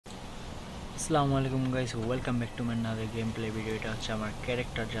আসসালামু আলাইকুম guys, welcome back to my another game play video. এটা হচ্ছে আমার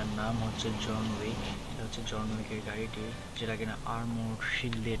ক্যারেক্টার, যার নাম হচ্ছে জন উইক। এটা হচ্ছে জন উইকের গাড়িটি, যেটা কিনা আর্মোর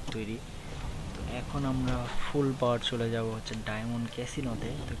শিল্ডের তৈরি। তো এখন আমরা ফুল পাওয়ার চলে যাব হচ্ছে ডায়মন্ড ক্যাসিনোতে।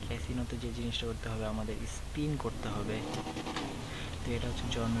 তো ক্যাসিনোতে যে জিনিসটা করতে হবে, আমাদের স্পিন করতে হবে। তো এটা হচ্ছে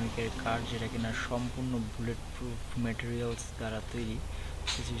জন উইকের কার, যেটা কিনা সম্পূর্ণ বুলেট প্রুফ ম্যাটেরিয়ালস দ্বারা তৈরি।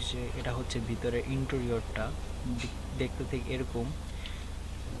 এটা হচ্ছে ভিতরে ইন্টেরিয়রটা, দেখতে ঠিক এরকম।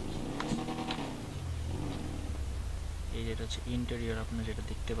 এই যেটা হচ্ছে ইন্টেরিয়র, আপনারা যেটা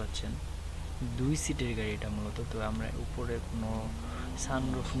দেখতে পাচ্ছেন, 2 সিটের গাড়ি এটা মূলত। তো আমরা উপরে কোনো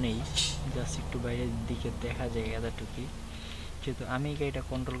সানরুফ নেই, জাস্ট একটু বাইরের দিকে দেখা যায় এতটুকুই। যেহেতু আমি এই গাড়িটা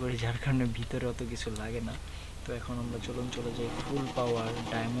কন্ট্রোল করি, যার কারণে ভিতরে অত কিছু লাগে না। তো এখন আমরা চলে যাই ফুল পাওয়ার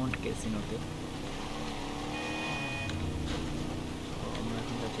ডায়মন্ড ক্যাসিনোতে। তো আমরা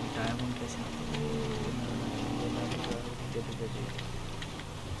এখন যাচ্ছি ডায়মন্ড ক্যাসিনোতে।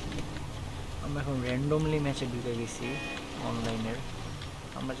 আমরা এখন র্যান্ডমলি ম্যাচে ঢুকে গেছি অনলাইনের।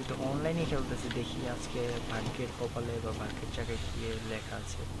 আমরা যদি অনলাইনে খেলতেছি, দেখি আজকে ভাগ্যের কপালে বা ভাগ্যের চাকায় কি লেখা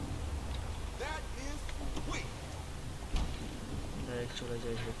আছে। ডাইরেক্ট চলে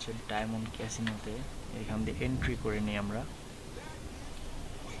যাই হচ্ছে ডায়মন্ড ক্যাসিনোতে, এখান দিয়ে এন্ট্রি করে নিই আমরা।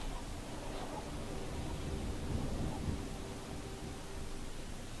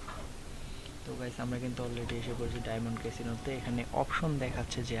 তো গাইস, আমরা কিন্তু অলরেডি এসে পড়েছি ডায়মন্ড ক্যাসিনোতে। এখানে অপশন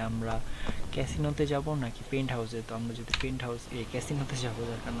দেখাচ্ছে যে আমরা ক্যাসিনোতে যাব নাকি পেন্ট হাউসে। তো আমরা যদি পেন্ট হাউস ক্যাসিনোতে যাব,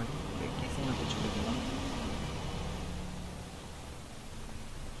 যার কারণে ক্যাসিনোতে চলে গেলাম।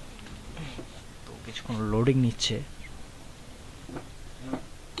 তো কিছুক্ষণ লোডিং নিচ্ছে।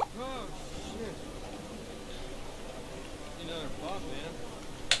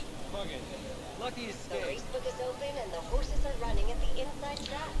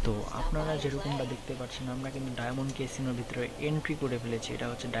 তো আপনারা যেরকমটা দেখতে পাচ্ছেন, আমরা কিন্তু ডায়মন্ড ক্যাসিনোর ভিতরে এন্ট্রি করে ফেলেছি। এটা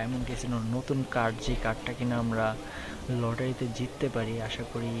হচ্ছে ডায়মন্ড ক্যাসিনোর নতুন কার্ড, যে কার্ডটা কিনা আমরা লটারিতে জিততে পারি। আশা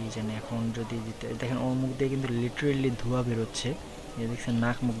করি যেন এখন যদি জিতে, দেখেন ওর মুখ দিয়ে কিন্তু লিটারেলি ধোঁয়া বেরোচ্ছে। এ দেখছেন,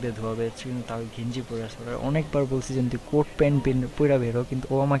 নাক মুখ দিয়ে ধোঁয়া বেরোচ্ছে, কিন্তু তাও গেঞ্জি পরে আসছে। অনেকবার বলছি যে তুই কোট প্যান্ট পরে বেরো, কিন্তু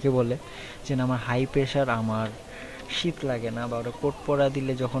ও আমাকে বলে যে আমার হাই প্রেশার, আমার শীত লাগে না, বা ওটা কোট পরা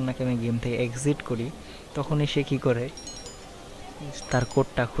দিলে যখন নাকি আমি গেম থেকে এক্সিট করি, তখনই সে কী করে, তার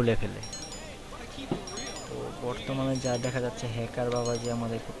কোটটা খুলে ফেলে। তো বর্তমানে যা দেখা যাচ্ছে, হ্যাকার বাবা যে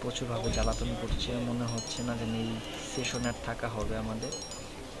আমাদেরকে প্রচুরভাবে জ্বালাতন করছে, মনে হচ্ছে না যে এই সেশনে আর থাকা হবে আমাদের।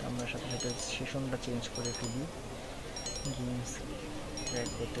 আমরা সাথে সাথে সেশনটা চেঞ্জ করে ফেলি, গেমস ট্র্যাক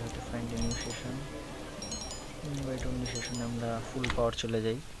করতে হতে find a new session. Invite অন্য সেশনে আমরা ফুল পাওয়ার চলে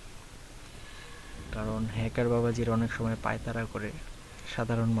যাই, কারণ হ্যাকার বাবাজির অনেক সময় পায়তারা করে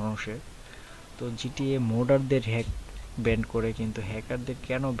সাধারণ মানুষের। তো জিটিএ মোডারদের হ্যাক ব্যান করে, কিন্তু হ্যাকারদের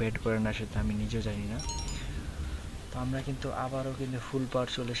কেন ব্যান করে না সেটা আমি নিজেও জানি না। তো আমরা কিন্তু আবারও কিন্তু ফুল পাওয়ার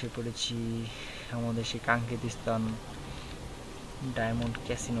চলে এসে পড়েছি আমাদের সেই কাঙ্ক্ষিত স্থান ডায়মন্ড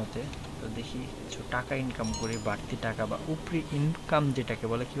ক্যাসিনোতে। তো দেখি কিছু টাকা ইনকাম করি, বাড়তি টাকা বা উপরি ইনকাম যেটাকে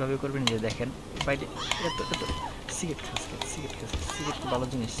বলে। কীভাবে করবেন যে দেখেন, বাইরে এত সিগারেট খাচ্ছে, সিগারেট কি ভালো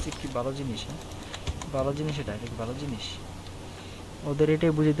জিনিস? সিগারেট কি ভালো জিনিস? হ্যাঁ, ভালো জিনিস, এটা কি ভালো জিনিস? ওদের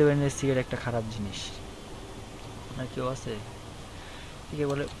এটাই বুঝতে পারেন যে সিগারেট একটা খারাপ জিনিস। আর কেউ আছে একে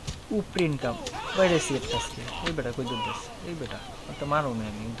বলে উপরি ইনকাম, বাইরে সিগারেট খাচ্ছে। এই বেটা কই দূর দিস, এই বেটা তো মারো না,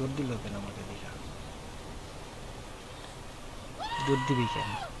 আমি দূর দিল কেন আমাকে দেখা, দূর দিবি কেন?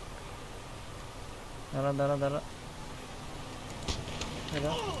 দাঁড়া দাঁড়া দাঁড়া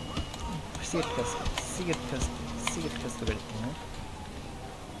দাঁড়া, সিগারেট খাচ্ছে বেরোতে। হ্যাঁ,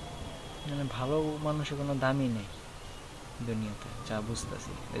 মানে ভালো মানুষের কোনো দামই নেই দুনিয়াতে, যা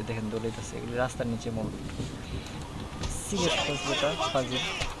বুঝতেছি। এই দেখেন দৌড়াইতেছে, এগুলি রাস্তার নিচে মোড়। সিগারেট খাস বেটা, ফাজিল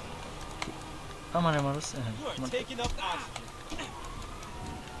আমার মানুষ। হ্যাঁ,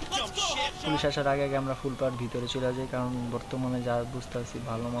 পুলিশ আসার আগে আগে আমরা ফুল পাওয়ার ভিতরে চলে যাই, কারণ বর্তমানে যা বুঝতে পারছি,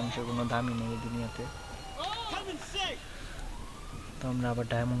 ভালো মানুষের কোনো দামই নেই এই দুনিয়াতে। তো আমরা আবার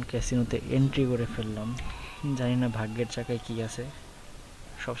ডায়মন্ড ক্যাসিনোতে এন্ট্রি করে ফেললাম। জানি না ভাগ্যের চাকায় কি আছে,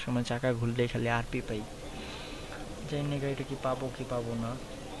 সবসময় চাকা ঘুরলেই খালি আরপি পাই। জানি না গাড়িটা কি পাবো কি পাবো না।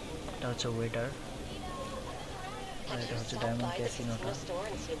 এটা হচ্ছে ওয়েটার, আর এটা হচ্ছে ডায়মন্ড ক্যাসিনোটা।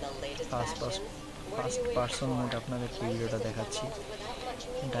 ফার্স্ট পার্সন মোড আপনাদেরকে ভিডিওটা দেখাচ্ছি।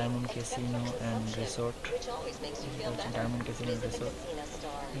 ডায়মন্ড ক্যাসিনো অ্যান্ড রিসোর্ট, এটা হচ্ছে ডায়মন্ড ক্যাসিনো রিসোর্ট।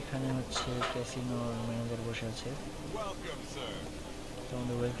 এখানে হচ্ছে ক্যাসিনোর ম্যানেজার বসে আছে, তো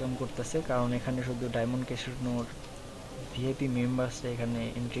আমাদের ওয়েলকাম করতেছে, কারণ এখানে শুধু ডায়মন্ড ক্যাসিনোর ভিআইপি মেম্বার্সরা এখানে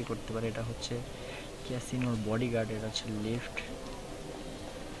এন্ট্রি করতে পারে। এটা হচ্ছে ক্যাসিনোর বডিগার্ড, এটা হচ্ছে লিফট।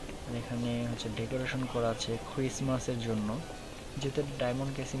 আর এখানে হচ্ছে ডেকোরেশন করা আছে ক্রিসমাসের জন্য, যেহেতু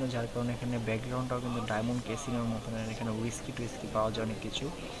ডায়মন্ড ক্যাসিনো, যার কারণে এখানে ব্যাকগ্রাউন্ডটাও কিন্তু ডায়মন্ড ক্যাসিনোর মতন। এখানে উইস্কি টুইস্কি পাওয়া যায় অনেক কিছু।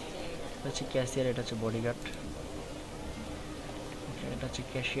 হচ্ছে ক্যাশিয়ার, এটা হচ্ছে বডিগার্ড, এটা হচ্ছে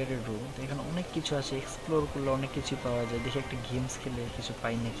ক্যাশিয়ারের রুম। তো এখানে অনেক কিছু আছে, এক্সপ্লোর করলে অনেক কিছু পাওয়া যায়। দেখি একটা গেমস খেলে কিছু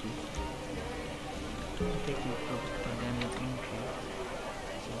পাই নাকি। দেখি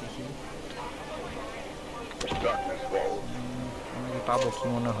দেখি আমরা কি পাবো কি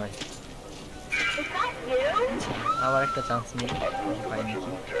মনে হয়। আবার একটা চান্স নিই, পাই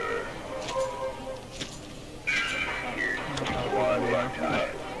নাকি।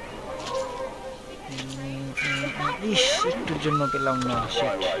 ইস, একটুর জন্য পেলাম না।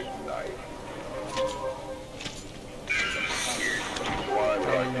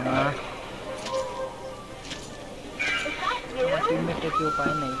 আমার টিমমেটটা কেউ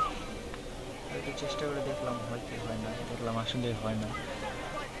পায় নাই, হয়তো চেষ্টা করে দেখলাম হয় কি হয় না, দেখলাম আসলে হয় না।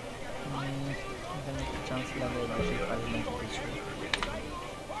 এখানে একটু চান্স লাগাই দেখি পারি নাকি কিছু,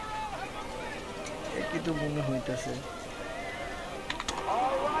 একই তো মনে হইতেছে।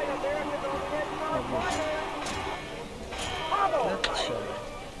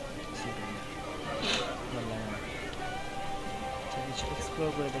 কিছু এক্সপ্লোর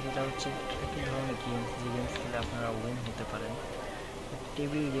করে দেখি। এটা হচ্ছে একই ধরনের গেমস, যে গেমস খেলে আপনারা উইন হতে পারেন।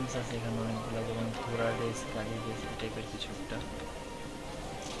 টেবিল গেমস আছে এখানে অনেকগুলো, যেমন ঘোড়ার রেস, গাড়ির রেস, এই টাইপের কিছু একটা।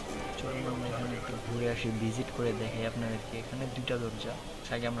 চলুন আমরা এখানে একটু ঘুরে আসি, ভিজিট করে দেখি আপনাদেরকে। এখানে দুইটা দরজা,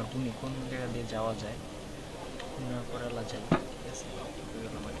 আগে আমরা গুনি কোন জায়গা দিয়ে যাওয়া যায়, করালা যায়। ঠিক আছে,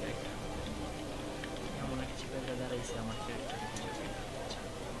 আমার ক্যারেক্টার এমন এক জায়গায় দাঁড়াইছে, আমার ক্যারেক্টার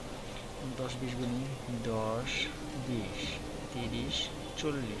 10-20 গুনি, 10, 20, 30,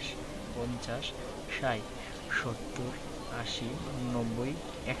 40, 50, 60, 70, 80, 90,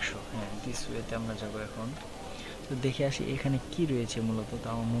 100। হ্যাঁ, দিস ওয়েতে আমরা যাবো এখন। তো দেখে আসি এখানে কি রয়েছে মূলত। তো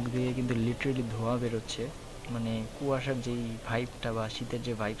আমার মুখ দিয়ে কিন্তু লিটারেলি ধোঁয়া বেরোচ্ছে, মানে কুয়াশার যেই ভাইবটা বা শীতের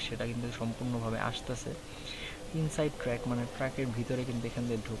যে ভাইব, সেটা কিন্তু সম্পূর্ণভাবে আসতেছে। ইনসাইড ট্র্যাক, মানে ট্র্যাকের ভিতরে কিন্তু এখান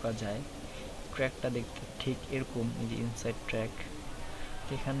দিয়ে ঢোকা যায়। ট্র্যাকটা দেখতে ঠিক এরকম, এই যে ইনসাইড ট্র্যাক।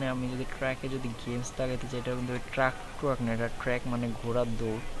 এখানে আমি যদি ট্র্যাকে যদি গেমস লাগাইতে চাই, এটা কিন্তু ট্র্যাক না, এটা ট্র্যাক মানে ঘোড়ার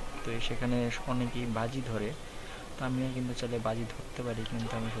দৌড়। তো সেখানে অনেকেই বাজি ধরে, তো আমিও কিন্তু চাইলে বাজি ধরতে পারি,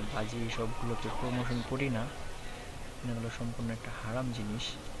 কিন্তু আমি সব বাজি সবগুলোকে প্রমোশন করি না, এগুলো সম্পূর্ণ একটা হারাম জিনিস।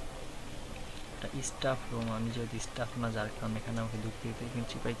 একটা স্টাফ রুম, আমি যেহেতু স্টাফ না, যার কারণে এখানে আমাকে ঢুকতে দিতে। কিন্তু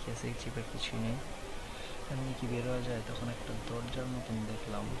চিপাই কি আছে, চিপাই কিছুই নেই। এমনি কি বের হওয়া যায়, তখন একটা দরজার মতন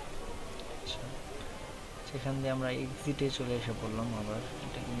দেখলাম। আচ্ছা, সেখান দিয়ে আমরা এক্সিটে চলে এসে পড়লাম। আবার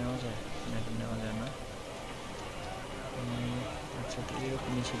এটা কি নেওয়া যায় না, এটা নেওয়া যায় না। আচ্ছা, তো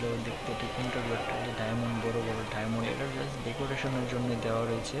এরকমই ছিল দেখতে ঠিক ইন্টারভিউটা, যে ডায়মন্ড, বড় বড় ডায়মন্ড, এটা জাস্ট ডেকোরেশনের জন্য দেওয়া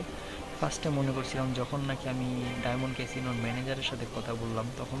রয়েছে। ফার্স্টে মনে করছিলাম, যখন নাকি আমি ডায়মন্ড ক্যাসিনোর ম্যানেজারের সাথে কথা বললাম,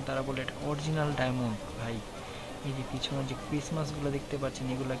 তখন তারা বলে এটা অরিজিনাল ডায়মন্ড। ভাই, এই যে পিছনে যে ক্রিসমাসগুলো দেখতে পাচ্ছেন,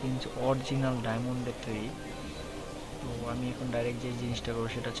 এগুলো কিন্তু অরিজিনাল ডায়মন্ডের তৈরি। তো আমি এখন ডাইরেক্ট যে জিনিসটা করবো,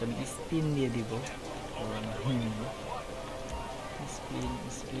 সেটা হচ্ছে আমি স্পিন দিয়ে দিব। স্পিন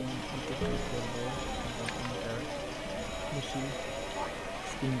স্পিন এতে ক্লিক করবো, দেখি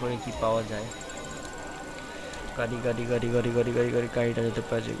স্পিন করে কি পাওয়া যায়। গাড়ি গাড়ি গাড়ি গাড়ি গাড়ি গাড়ি গাড়ি গাড়িটা যেতে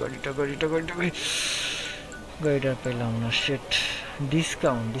পারছে, গাড়িটা পেলাম না। সেট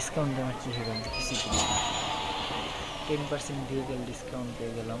ডিসকাউন্ট আমার কি সেখান থেকে 10% ভেহিকেল ডিসকাউন্ট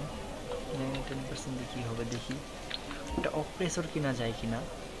পেয়ে গেলাম। 10% দিয়ে কী হবে দেখি, এটা অপ্রেসর কিনা যায় কিনা।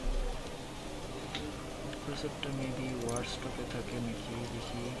 অপ্রেসরটা মেবি ওয়ার স্টকে থাকে নাকি,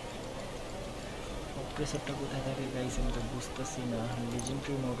 দেখি অপ্রেসরটা কোথায় থাকে গাইস, আমি তো বুঝতেছি না।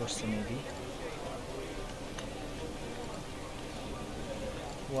 লেজেন্ডারি মোড হচ্ছে মেবি,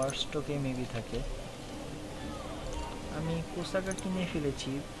 ওয়ার স্টকে মেবি থাকে। আমি পোশাকটা কিনে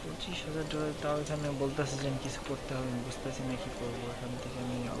ফেলেছি $25,000, তাও এখানে বলতেছে যে কিছু করতে হবে, বুঝতেছি না কী করবো। এখান থেকে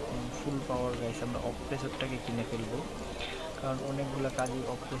আমি এখন ফুল পাওয়ার গাইস আমরা অপ্রেসরটাকে কিনে ফেলবো, কারণ অনেকগুলো কাজই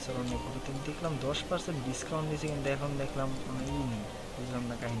অপ্রেসর অনেক দেখলাম 10% ডিসকাউন্ট দিয়েছে, কিন্তু এখন দেখলাম কোনো নেই, বুঝলাম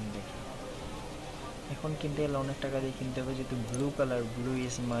না কাহিনী দেখি। এখন কিনতে গেলে অনেক টাকা দিয়ে কিনতে হবে, যেহেতু blue colour, blue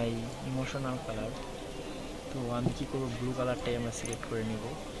is my emotional colour. তো আমি কী করবো, ব্লু কালারটাই আমরা সিলেক্ট করে নেব।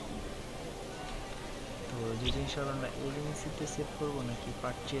 তো যে জিনিসটা আমরা এজেন্সিতে সেভ করবো নাকি,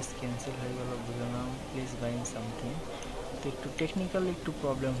 পারচেস ক্যান্সেল হয়ে গেল, বুঝলাম প্লিজ বাইং সামথিং। তো একটু টেকনিক্যাল একটু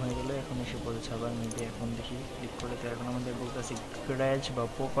প্রবলেম হয়ে গেলো, এখন এসে পড়েছে আবার মেবি। এখন দেখি ক্লিক করে, তো এখন আমাদের বলতেছি গ্যারেজ বা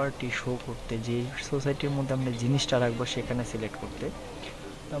প্রপার্টি শো করতে, যে সোসাইটির মধ্যে আমরা জিনিসটা রাখবো সেখানে সিলেক্ট করতে।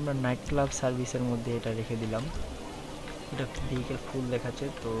 তো আমরা নাইট ক্লাব সার্ভিসের মধ্যে এটা রেখে দিলাম। এটা ভেহিকেল ফুল দেখাচ্ছে,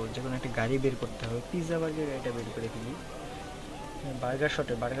 তো যে কোনো একটা গাড়ি বের করতে হবে। পিৎজা বার্গার গাড়িটা বের করে ফেলি, বার্গার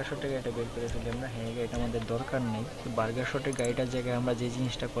শটের গাড়িটা বের করে ফেলি আমরা। হ্যাঁ, এটা আমাদের দরকার নেই। তো বার্গার শটের গাড়িটার জায়গায় আমরা যে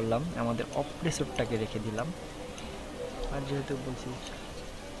জিনিসটা করলাম, আমাদের অপ্রেসরটাকে রেখে দিলাম। আর যেহেতু বলছি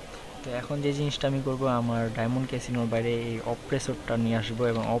তো এখন যে জিনিসটা আমি করব, আমার ডায়মন্ড ক্যাসিনোর বাইরে এই অপ্রেসরটা নিয়ে আসবো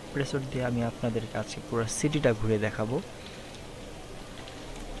এবং অপ্রেসর দিয়ে আমি আপনাদের কাছে পুরো সিটিটা ঘুরে দেখাবো।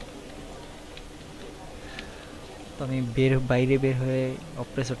 তো আমি বাইরে বের হয়ে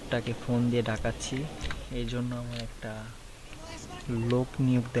অপ্রেসরটাকে ফোন দিয়ে ডাকাচ্ছি। এই জন্য আমার একটা লোক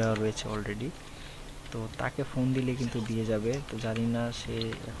নিয়োগ দেওয়া রয়েছে অলরেডি। তো তাকে ফোন দিলে কিন্তু দিয়ে যাবে। তো জানি না সে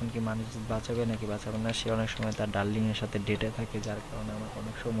এখন কি মানুষ বাঁচাবে নাকি বাঁচাবে না। সে অনেক সময় তার ডার্লিংয়ের সাথে ডেটে থাকে, যার কারণে আমার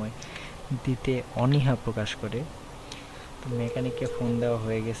অনেক সময় দিতে অনীহা প্রকাশ করে। তো মেকানিককে ফোন দেওয়া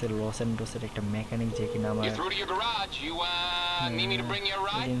হয়ে গেছে, লস অ্যান্ডোসের একটা মেকানিক, যে কিনা আমার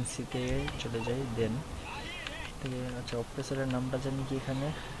এজেন্সিতে চলে যায়। দেন আচ্ছা, অপ্রেসরের নামটা জানি কি এখানে,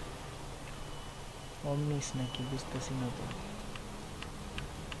 অমনিস নাকি বুঝতেছি না তো।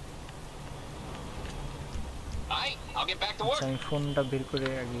 আচ্ছা, আমি ফোনটা বের করে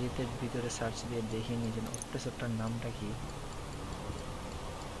আগে এতে ভিতরে সার্চ দিয়ে দেখে নিই যে অপ্রেসরটার নামটা কি।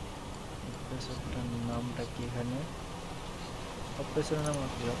 অপ্রেসরটার নামটা কি এখানে, অপ্রেসরের নাম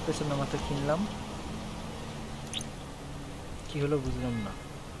কি? অপ্রেসর নাম তো কিনলাম, কি হলো বুঝলাম না।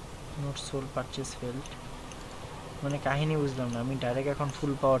 নোট সোল পারচেস ফেল্ড, মানে কাহিনী বুঝলাম না। আমি ডাইরেক্ট এখন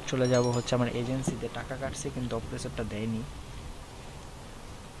ফুল পাওয়ার চলে যাব হচ্ছে আমার এজেন্সিতে, টাকা কাটছে কিন্তু অপ্রেসরটা দেয়নি।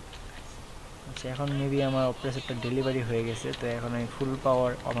 আচ্ছা, এখন মেবি আমার অপ্রেসরটা ডেলিভারি হয়ে গেছে। তো এখন আমি ফুল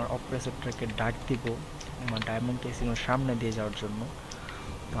পাওয়ার আমার অপ্রেসরটাকে ডাক দিব আমার ডায়মন্ড ক্যাসিনোর সামনে দিয়ে যাওয়ার জন্য।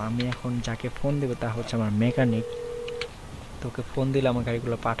 তো আমি এখন যাকে ফোন দেবো তা হচ্ছে আমার মেকানিক। তোকে ফোন দিলে আমার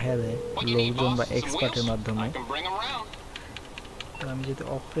গাড়িগুলো পাঠিয়ে দেয় লোকজন বা এক্সপার্টের মাধ্যমে। তো আমি যেহেতু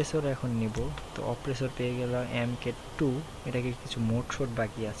অপ্রেসর এখন নিব, তো অপ্রেসর পেয়ে গেলাম MK2। এটাকে কিছু মোড শোট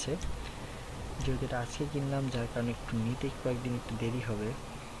বাকি আছে, যেহেতু এটা আজকে কিনলাম, যার কারণে একটু নিতে কয়েকদিন একটু দেরি হবে।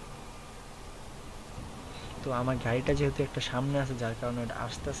 তো আমার গাড়িটা যেহেতু একটা সামনে আছে, যার কারণে এটা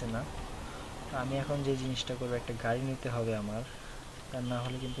আসতেছে না। তো আমি এখন যে জিনিসটা করবো, একটা গাড়ি নিতে হবে আমার, আর না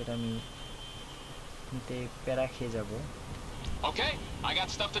হলে কিন্তু এটা আমি নিতে প্যারা খেয়ে যাবো।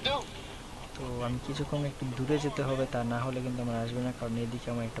 তো আমি কিছুক্ষণ একটু দূরে যেতে হবে, তা না হলে কিন্তু আমার আসবে না, কারণ এদিকে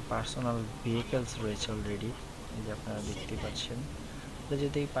আমার একটা পার্সোনাল ভেহিকেলস রয়েছে অলরেডি, এই যে আপনারা দেখতে পাচ্ছেন। তো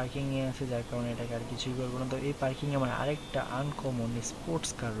যেহেতু এই পার্কিংয়ে আছে, যার কারণে এটাকে আর কিছুই করবো না। তো এই পার্কিংয়ে আমার আরেকটা আনকমন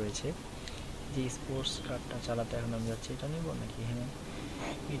স্পোর্টস কার রয়েছে, যে স্পোর্টস কারটা চালাতে এখন আমি যাচ্ছি। এটা নিব নাকি? হ্যাঁ,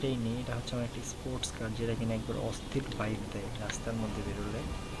 এটাই নেই। এটা হচ্ছে আমার একটা স্পোর্টস কার, যেটা কিনা একবার অস্থির বাইক দেয় রাস্তার মধ্যে বেরোলে।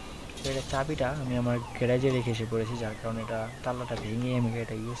 তো এটা চাবিটা আমি আমার গ্যারেজে রেখে এসে পড়েছি, যার কারণে এটা তালাটা ভেঙে আমি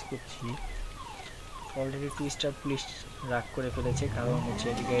এটা ইউজ করছি। অলরেডি 2 স্টার পুলিশ রাগ করে ফেলেছে, কারণ হচ্ছে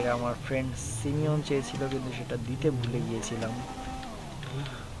এদিকে এটা আমার ফ্রেন্ড সিমিয়ন চেয়েছিল, কিন্তু সেটা দিতে ভুলে গিয়েছিলাম।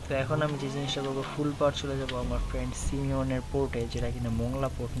 তো এখন আমি যে জিনিসটা করবো, ফুল পাওয়ার চলে যাবো আমার ফ্রেন্ড সিমিয়নের পোর্টে, যেটা কিনা মোংলা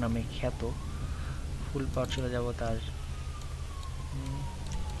পোর্ট নামে খ্যাত। ফুল পাওয়ার চলে যাব তার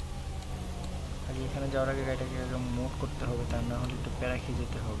আগে। এখানে যাওয়ার আগে গাড়িটাকে একদম মুভ করতে হবে, তা না হলে একটু প্যারা খেয়ে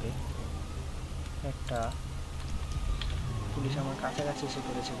যেতে হবে। একটা পুলিশ আমার কাছাকাছি এসে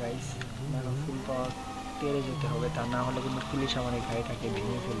পড়েছে গাইস, এখন ফুল পাওয়ার তেরে যেতে হবে, তা না হলে কিন্তু পুলিশ আমার এই গাড়িটাকে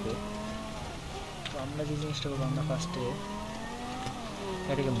ভেঙে ফেলবে। তো আমরা যে জিনিসটা করবো, আমরা ফার্স্টে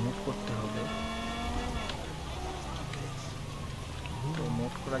গাড়িটাকে মুভ করতে হবে। তো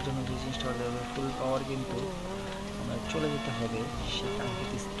মুভ করার জন্য যে জিনিসটা করতে হবে, ফুল পাওয়ার কিন্তু আমরা চলে যেতে হবে সেই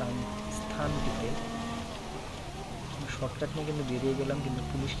কাঙ্ক্ষিত স্থানটিতে। শর্টকাট নিয়ে কিন্তু বেরিয়ে গেলাম, কিন্তু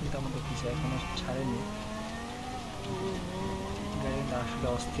পুলিশ কিন্তু আমাদের পিছিয়ে এখনো ছাড়েনি। গাড়িটা আসলে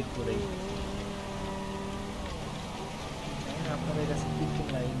অস্থির করেই, আপনাদের কাছে কি কি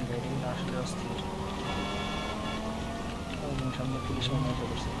লাইন, গাড়িটা কিন্তু আসলে অস্থির। সামনে পুলিশ মনে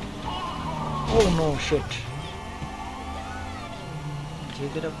করছে। ও নো শিট,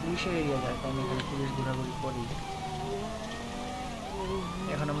 যেহেতু এটা পুলিশের এরিয়া, যার কারণে এখানে পুলিশ ঘোরাঘুরি করি।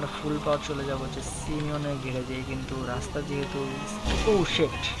 এখন আমরা ফুল পাওয়ার চলে যাবো হচ্ছে সিমিয়নের গ্যারেজে, কিন্তু রাস্তা যেহেতু ও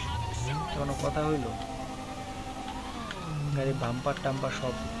শিট, কোনো কথা হইল, গাড়ির বাম্পার টাম্পার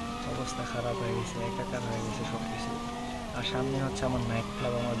সব অবস্থা খারাপ হয়ে গেছে, একাকার হয়ে গেছে সব কিছু। আর সামনে হচ্ছে আমার নাইট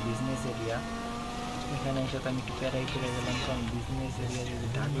ক্লাব, আমার বিজনেস এরিয়া। এখানে এসে তো আমি একটু প্যারাই করে গেলাম, কারণ বিজনেস এরিয়া যদি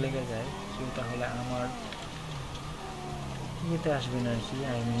দাগ লেগে যায় কেউ, তাহলে আমার ইয়েতে আসবে না আর কি।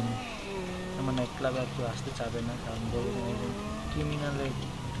 আই মিন আমার নাইট ক্লাবে আর কেউ আসতে চাবে না, কারণ বলবেন একজন ক্রিমিনালের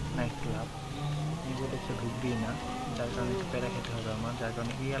নাইট ক্লাব, এগুলো কেউ ঢুকবেই না। যার কারণে একটু প্যারা খেতে হবে আমার, যার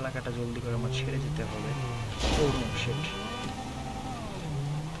কারণে এই এলাকাটা জলদি করে আমার ছেড়ে যেতে হবে। ও নো শিট।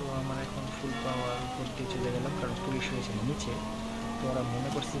 তো আমার এখন ফুল পাওয়ার উপর দিয়ে চলে গেলাম, কারণ পুলিশ হয়েছে নিচে। তো ওরা মনে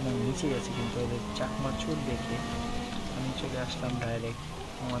করছে আমি নিচেই আছি, কিন্তু ওদের চাকমা চোর দেখে আমি চলে আসলাম ডাইরেক্ট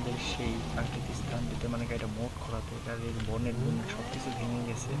আমাদের সেই প্রাকৃতিক স্থানটিতে। মানে গাড়িটা মোট করাতে, গাড়ির বনের সব কিছু ভেঙে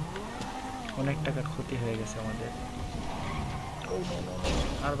গেছে, অনেক টাকার ক্ষতি হয়ে গেছে আমাদের।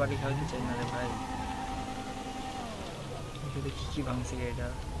 আর বাড়ি খাওয়াতে চাই না রে ভাই। দেখি কি ভাঙছে গাড়িটা।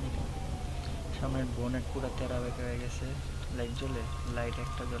 সামনের বোনেট পুরো তেরা বেঁকা হয়ে গেছে। লাইট জ্বলে, লাইট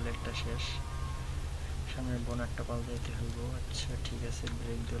একটা জ্বলে একটা শেষ। সামনের বোনেটটা পাল্টাইতে হইব। আচ্ছা ঠিক আছে,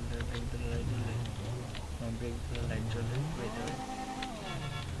 ব্রেক ধরলে লাইট জ্বলে, ব্রেক ধরলে লাইট জ্বলে হয়ে যাবে।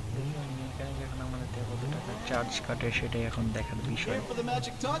 দেখি মেকানিক এখন আমাদের থেকে কত টাকা চার্জ কাটে সেটাই এখন দেখার বিষয়।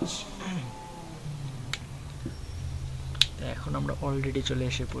 তো এখন আমরা অলরেডি চলে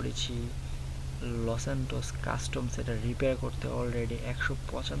এসে পড়েছি লস অ্যান্টোস কাস্টমস। এটা রিপেয়ার করতে অলরেডি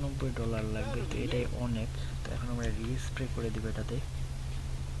 $195 লাগবে, তো এটাই অনেক। তো এখন আমরা রিস্প্রে করে দিব এটাতে।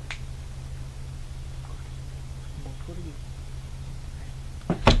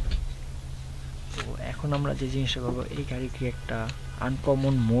 তো এখন আমরা যে জিনিসটা করবো, এই গাড়িকে একটা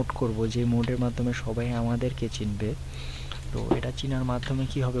আনকমন মোড করব, যে মোডের মাধ্যমে সবাই আমাদেরকে চিনবে। তো এটা চিনার মাধ্যমে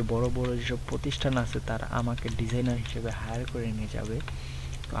কি হবে, বড় বড় যেসব প্রতিষ্ঠান আছে তারা আমাকে ডিজাইনার হিসেবে হায়ার করে নিয়ে যাবে।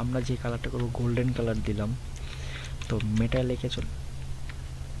 তো আমরা যে কালারটা করবো গোল্ডেন কালার দিলাম। তো মেটালিকে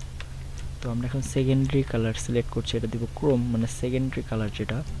তো আমরা এখন সেকেন্ডারি কালার সিলেক্ট করছি, এটা দিব ক্রোম, মানে সেকেন্ডারি কালার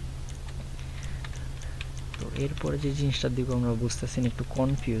যেটা। তো এরপরে যে জিনিসটা দিব আমরা বুঝতেছি না, একটু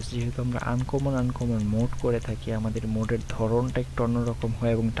কনফিউজ, যেহেতু আমরা আনকমন মোড করে থাকি, আমাদের মোডের ধরনটা একটু অন্যরকম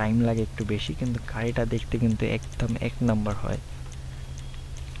হয় এবং টাইম লাগে একটু বেশি, কিন্তু গাড়িটা দেখতে কিন্তু একদম এক নাম্বার হয়।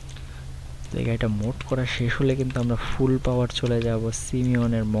 তো এই গাড়িটা মোড করা শেষ হলে কিন্তু আমরা ফুল পাওয়ার চলে যাব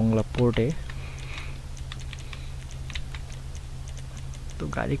সিমিয়নের মংলা পোর্টে। তো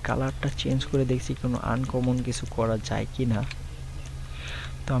গাড়ির কালারটা চেঞ্জ করে দেখছি কোনো আনকমন কিছু করা যায় কি না।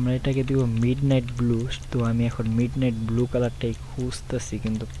 তো আমরা এটাকে দিব মিডনাইট ব্লু। তো আমি এখন মিডনাইট ব্লু কালারটাই খুঁজতেছি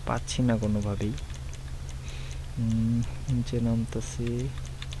কিন্তু পাচ্ছি না কোনোভাবেই। নিচে নামতেছি।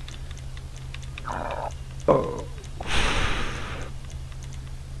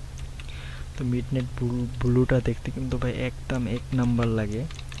 তো মিডনাইট ব্লুটা দেখতে কিন্তু ভাই একদম এক নাম্বার লাগে।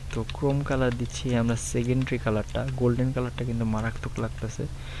 তো ক্রোম কালার দিচ্ছি আমরা সেকেন্ডারি কালারটা। গোল্ডেন কালারটা কিন্তু মারাত্মক লাগতেছে,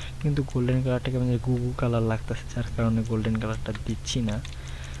 কিন্তু গোল্ডেন কালারটাকে আমাদের গুগু কালার লাগতেছে, যার কারণে গোল্ডেন কালারটা দিচ্ছি না।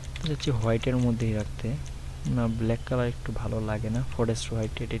 তো যাচ্ছি হোয়াইটের মধ্যেই রাখতে। না, ব্ল্যাক কালার একটু ভালো লাগে না, ফরেস্ট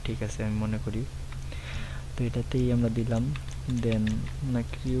হোয়াইট এটা ঠিক আছে আমি মনে করি। তো এটাতেই আমরা দিলাম। দেন না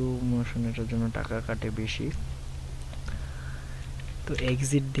ক্রিউ মোশন এটার জন্য টাকা কাটে বেশি। তো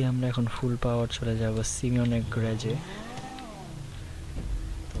এক্সিট দিয়ে আমরা এখন ফুল পাওয়ার চলে যাব সিমিয়নের গ্যারেজে।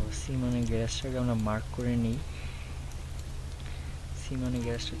 তো সিমিয়নের গ্যারেজটাকে আমরা মার্ক করে নিই। সিমিয়নের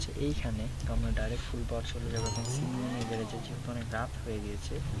গ্যারেজটা হচ্ছে এইখানে। তো আমরা ডাইরেক্ট ফুল পাওয়ার চলে যাবো এখন সিমিয়নের গ্যারেজে, যেহেতু অনেক রাত হয়ে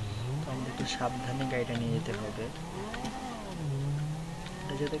গিয়েছে। তো আমাদের একটু সাবধানে গাড়িটা নিয়ে যেতে হবে।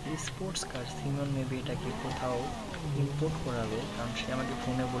 এটা যেহেতু একটা স্পোর্টস কার, সিমিয়ন মেবি এটাকে কোথাও ইম্পোর্ট করাবে, কারণ সে আমাকে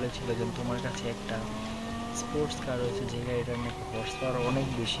ফোনে বলেছিল যে তোমার কাছে একটা স্পোর্টস কার রয়েছে যে গাড়িটার নাকি হর্স পাওয়ার অনেক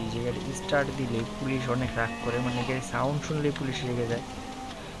বেশি, যে গাড়ি স্টার্ট দিলে পুলিশ অনেক রাগ করে, মানে গাড়ি সাউন্ড শুনলেই পুলিশ রেগে যায়।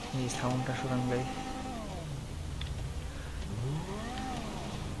 এই সাউন্ডটা শুনান গাড়ি,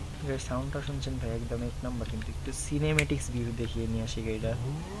 গাড়ির সাউন্ডটা শুনছেন ভাই একদম এক নাম্বার। কিন্তু একটু সিনেমেটিক্স ভিউ দেখিয়ে নিয়ে আসি গাড়িটা।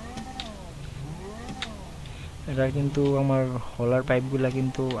 এটা কিন্তু আমার হলার পাইপগুলা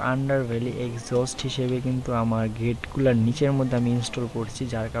কিন্তু আন্ডার ভ্যালি এক্সস্ট হিসেবে কিন্তু আমার গেটগুলার নিচের মধ্যে আমি ইনস্টল করছি,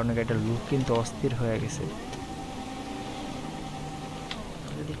 যার কারণে গাড়িটার লুক কিন্তু অস্থির হয়ে গেছে।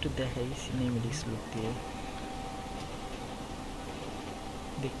 যদি একটু দেখাই সিনেমেটিক্স লুক দিয়ে,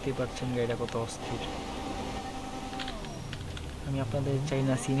 দেখতে পাচ্ছেন গাড়িটা কত অস্থির। আমি আপনাদের চাই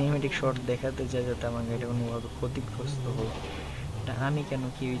না সিনেমেটিক শট দেখাতে চাই যাতে আমার গাড়িটা কোনোভাবে ক্ষতিগ্রস্ত হোক, এটা আমি কেন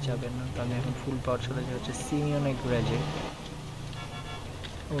কেউই যাবেন না। তো আমি এখন ফুল পাওয়ার চলে যাই হচ্ছে সিমিয়নের গ্যারেজে।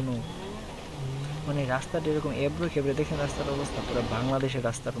 ও নো, মানে রাস্তাটা এরকম এবড়ো খেবড়ে, দেখেন রাস্তার অবস্থা পুরো বাংলাদেশের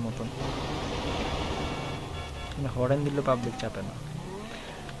রাস্তার মতন, মানে হর্ন দিলেও পাবলিক চাপে না।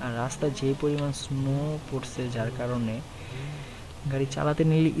 আর রাস্তায় যে পরিমাণ স্নো পড়ছে, যার কারণে গাড়ি চালাতে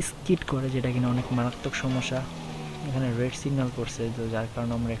নিলে স্কিড করে, যেটা কিনা অনেক মারাত্মক সমস্যা। এখানে রেড সিগন্যাল করছে, তো যার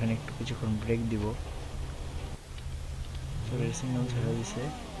কারণে আমরা এখানে একটু কিছুক্ষণ ব্রেক দিব। তো রেড সিগন্যাল ছেড়ে দিছে,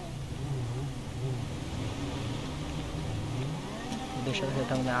 ওদের সাথে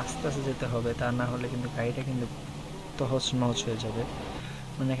সাথে আমাদের আস্তে আস্তে যেতে হবে, তা না হলে কিন্তু গাড়িটা কিন্তু তহস নহস হয়ে যাবে।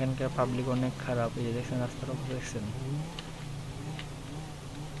 মানে এখানকার পাবলিক অনেক খারাপ। এই যে দেখছেন রাস্তার অবস্থা দেখছেন।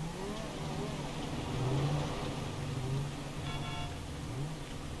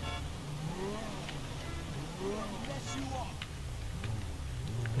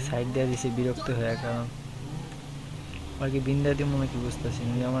 সাইড দিয়ে দিছি বিরক্ত হয়ে, কারণ আর কি বিন্দা দিয়ে মনে কি বুঝতেছি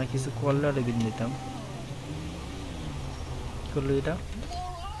না, আমার কিছু করলে আরে বিন দিতাম। করলো এটা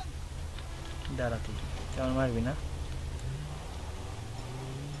দাঁড়াতে, কেমন মারবি না?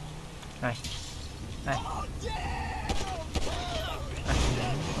 আয় আয়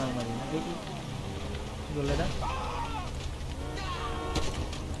মারবি না, এই বললো এটা,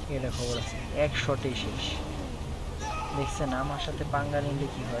 এটা খবর আছে, এক শটেই শেষ। দেখছেন আমার সাথে পাঙ্গা নিলে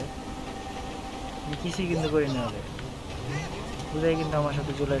কি হয়, কিছুই কিন্তু করি না হবে বুঝাই, কিন্তু আমার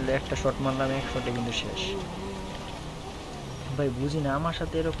সাথে চলে এলো, একটা শট মারলাম, এক শটে কিন্তু শেষ। ভাই বুঝি না আমার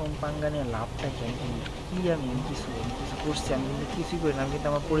সাথে এরকম পাঙ্গা নিয়ে লাভটা কেন, কি আমি কিছু করছি, আমি কিন্তু কিছুই করি না। আমি কিন্তু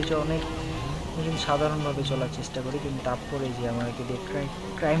আমার পরিচয় অনেক, আমি কিন্তু সাধারণভাবে চলার চেষ্টা করি, কিন্তু তারপরে যে আমাকে দিয়ে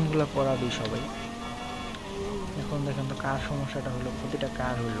ক্রাইমগুলো করাবে সবাই। এখন দেখেন তো কার সমস্যাটা হলো, ক্ষতিটা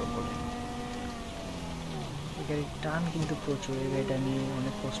কার হইলো বলে। এই গাড়ির টান কিন্তু প্রচুর, এই গাড়িটা নিয়ে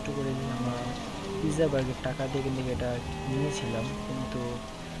অনেক কষ্ট করে আমার পিৎজা বার্গের টাকা দিয়ে কিন্তু এটা নিয়েছিলাম, কিন্তু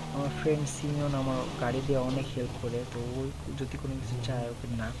আমার ফ্রেন্ড সিমিয়ন আমার গাড়ি দিয়ে অনেক হেল্প করে, তো ওই যদি কোনো কিছু চায় ওকে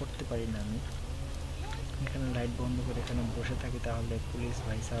না করতে পারি না আমি। এখানে লাইট বন্ধ করে এখানে বসে থাকি, তাহলে পুলিশ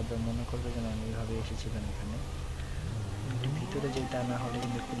ভাই সাহেব মনে করবে যেন আমি এইভাবে এসেছিলাম এখানে। একটু ভিতরে যেই, তা না হলে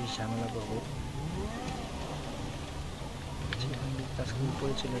কিন্তু পুলিশ ঝামেলা করবো। সেখান থেকে কাজ করে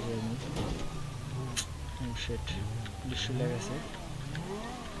উপরে চলে যাই আমি। সেট পুলিশ চলে গেছে,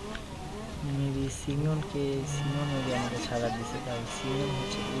 মেবি সিমিয়ন মেবি আমাকে ছাড়া দিছে, কারণ সিমিয়ন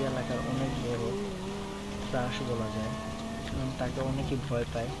হচ্ছে এই এলাকার অনেক বড় ত্রাস বলা যায়, কারণ তাকে অনেকেই ভয়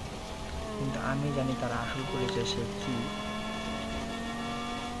পায়, কিন্তু আমি জানি তার আসল পরিচয় সে কি।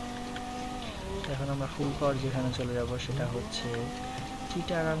 এখন আমরা ফুল পাওয়ার যেখানে চলে যাব সেটা হচ্ছে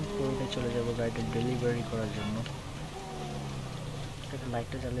চিটাগাং পোর্টে চলে যাব গাড়িটা ডেলিভারি করার জন্য।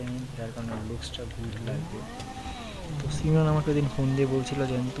 লাইটটা জ্বালিয়ে নিন, যার কারণে লুকসটা গুড লাগবে। তো সিমিয়ন আমাকে ওই দিন ফোন দিয়ে বলছিল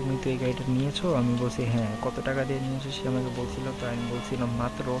যে তুমি তো এই গাড়িটা নিয়েছো, আমি বলছি হ্যাঁ। কত টাকা দিয়ে নিয়েছো সে আমাকে বলছিল, তো আমি বলছিলাম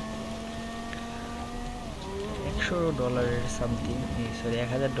মাত্র $100 সামথিং, সরি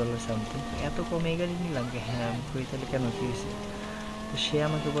 $1000 সামথিং। এত কম এই গাড়ি নিলাম কি? হ্যাঁ। আমি কই তাহলে কেন, কী হয়েছে? তো সে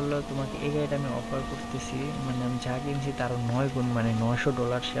আমাকে বললো তোমাকে এই গাড়িটা আমি অফার করতেছি, মানে আমি যা কিনছি তারও 9 গুণ, মানে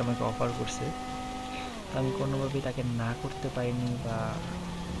 $900 সে আমাকে অফার করছে। তো আমি কোনোভাবেই তাকে না করতে পারিনি, বা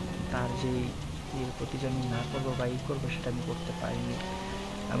তার যেই এর প্রতি যে আমি না করবো বা করবো সেটা আমি করতে পারিনি।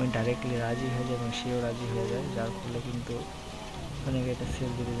 আমি ডাইরেক্টলি রাজি হয়ে যাই এবং সেও রাজি হয়ে যায়, যার ফলে কিন্তু অনেক এটা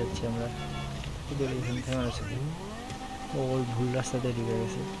সেল দিতে যাচ্ছি আমরা। এখান থেকে আছে ও ওই ভুল রাস্তা দিয়ে ঢুকে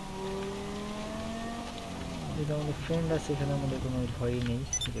গেছে। যেহেতু আমাদের ফ্রেন্ড আছে এখানে, আমাদের কোনো ভয়ই নেই।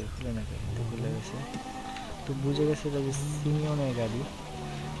 খুলে নাকি তো খুলে গেছে, তো বুঝে গেছে এটা যে সিমিয়নের গাড়ি।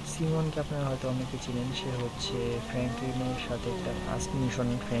 সিমিয়নকে আপনারা হয়তো অনেকে চিনেন, সে হচ্ছে ফ্র্যাঙ্কলিনের সাথে একটা ফার্স্ট মিশন,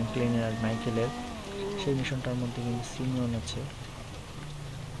 ফ্র্যাঙ্কলিনের আর মাইকেলের, সেই মিশনটার মধ্যে কিন্তু সিমিয়ন আছে।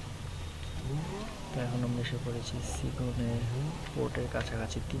 তো এখন আমরা এসে পড়েছি সিগনের পোর্টের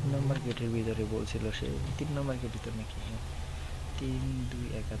কাছাকাছি, 3 নম্বর গেটের ভিতরে বলছিল সে। 3 নম্বর গেটই তো নাকি? হ্যাঁ, 3, 2,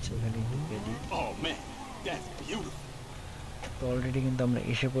 1 আছে, ওখানে ঢুকে দিই। তো অলরেডি কিন্তু আমরা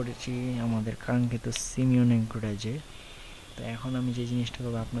এসে পড়েছি আমাদের কাঙ্ক্ষিত সিমিয়ন এনকোরেজে। তো এখন আমি যে জিনিসটা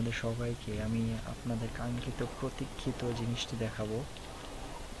করবো, আপনাদের সবাইকে আমি আপনাদের কাঙ্ক্ষিত প্রতীক্ষিত জিনিসটি দেখাবো।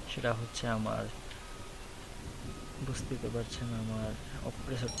 সেটা হচ্ছে আমার, বুঝতে তো পারছেন, আমার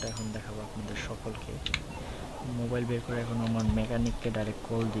অপ্রেসরটা এখন দেখাবো আপনাদের সকলকে। মোবাইল বের করে এখন আমার মেকানিককে ডাইরেক্ট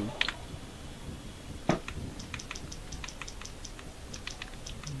কল দিই।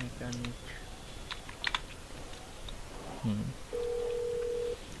 Mechanic,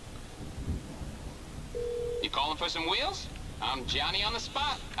 You calling for some wheels? I'm Johnny on the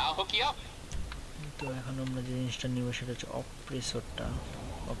spot. I'll hook you up. তো এখন আমরা যে জিনিসটা নিব সেটা হচ্ছে অপ্রেসরটা,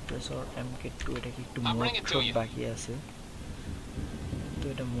 অপ্রেসর MK2। এটা কি একটু মোটশট বাকি আছে, তো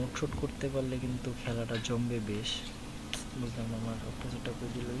এটা মোটশট করতে পারলে কিন্তু খেলাটা জমবে বেশ। বুঝলাম না, আমার অপ্রেসরটা করে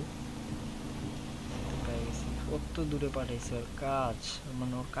দিলই পেয়ে গেছি। কত দূরে পাঠাইছে ওর কাজ,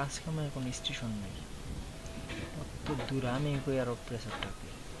 মানে ওর কাজ কামে কোনো স্টেশন নেই, কত দূর। আমি কই আর অপ্রেসরটা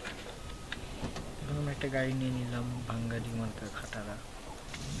কই। এখন আমরা একটা গাড়ি নিয়ে নিলাম, বাঙ্গালি মার্কা খাটারা।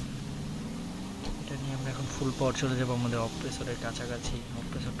 এটা নিয়ে আমরা এখন ফুল পাওয়ার চলে যাবো আমাদের অপ্রেসরের কাছাকাছি।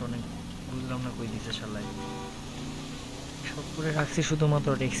 অপ্রেসরটা অনেক, বুঝলাম না কই দিতে চালাই। সব করে রাখছি শুধুমাত্র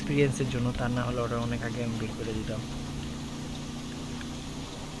ওটা এক্সপিরিয়েন্সের জন্য, তা না হলে ওটা অনেক আগে আমি বের করে দিতাম।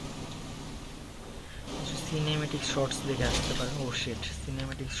 সিনেমেটিক শর্টস দেখে আসতে পারে। ও শিট,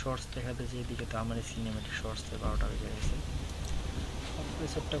 সিনেমেটিক শর্টস দেখাতে যে দিকে, তো আমার সিনেমেটিক শর্টস 12টা বেজে গেছে।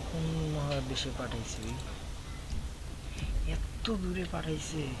 অপ্রেসরটা কোন মহাদেশে পাঠাইছি, এত দূরে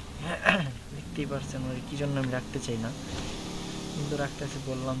পাঠাইছে। দেখতেই পারছেন ওই কি জন্য আমি রাখতে চাই না, কিন্তু রাখতেছি।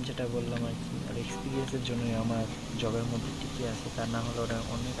 বললাম যেটা বললাম আর কি, আর এক্সপিরিয়েন্সের জন্যই আমার জবের মধ্যে টিকে আছে, তা না হলে ওটা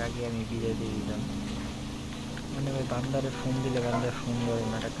অনেক আগে আমি বিদায় দিয়ে দিতাম। মানে ওই বান্দারে ফোন দিলে বান্দারে ফোন ধরে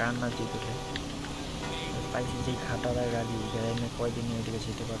না, এটা কার না জিত ওঠে। পাইছি যে খাটারা গাড়ি, গাড়ি নিয়ে কয়দিন ওইদিকে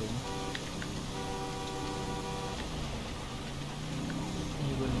যেতে পারিনি।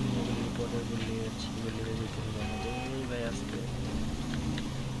 এগুলি পরে বললে যাচ্ছি, এগুলি যেতে হবে আমাদের। এই ভাই আসতে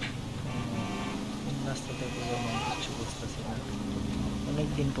রাস্তাতে বোঝার মন কিচ্ছু বুঝতেছি না,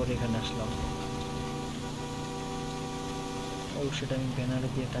 অনেকদিন পরে এখানে আসলাম। সেটা আমি ব্যানারে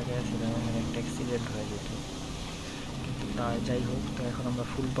দিয়ে তাকিয়ে আছিলাম, এখানে একটা অ্যাক্সিডেন্ট হয়ে যেত, কিন্তু তা যাই হোক। তো এখন আমরা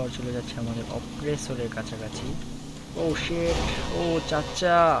ফুল পাওয়ার চলে যাচ্ছি আমাদের অপ্রেসরের কাছাকাছি। ও শেট, ও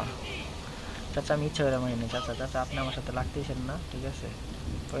চাচা, চাচা আমি ইচ্ছা করে মারিনি, চাচা চাচা আপনি আমার সাথে লাগতেইছেন না, ঠিক আছে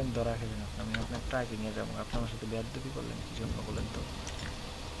করেন ধরা খেলেন আপনি, আমি আপনার ট্রাকে নিয়ে যাবো, আপনি আমার সাথে বেয়াদবি করলেন কি জন্য বলেন তো?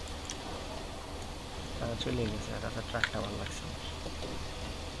 তারা চলে গেছে, আর চাচা ট্রাকটা ভালো লাগছে আমার,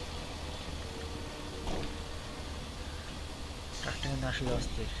 ট্রাকটা কিন্তু আসলে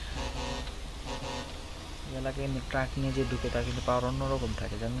অস্থির। এলাকায় এমনি ট্রাক নিয়ে যে ঢুকে তার কিন্তু পাওয়ার অন্যরকম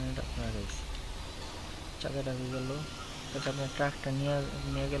থাকে, জানেন এটা আপনারা গাইস। চাচাটা হয়ে গেল, চাচা আপনার ট্রাকটা নিয়ে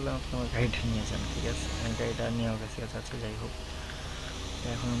নিয়ে গেলাম, আপনি আমার গাড়িটা নিয়ে যান, ঠিক আছে আমি গাড়িটা নিয়েও গেছি। আচ্ছা যাই হোক,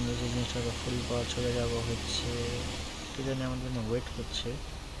 এখন আমরা যে জিনিসটা ফুল পাওয়ার চলে যাব হচ্ছে, কি জানি আমার জন্য ওয়েট করছে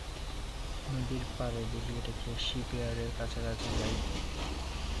নদীর পাড়ে, দেখি এটা কি শিপইয়ার্ডের কাছাকাছি যাই,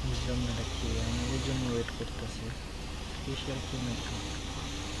 বুঝলাম না এটা কি, আমাদের জন্য ওয়েট করতেছে স্পেশাল কি মেট্রো।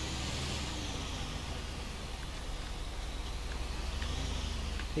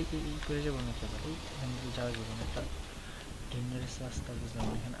 এই করে যাবো নাকি আবার, এখানে তো যাওয়া যাবে না, একটা ডেঞ্জারাস রাস্তা, বুঝলাম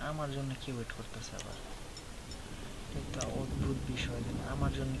না এখানে আমার জন্য কি ওয়েট করতেছে আবার, একটা অদ্ভুত বিষয় যে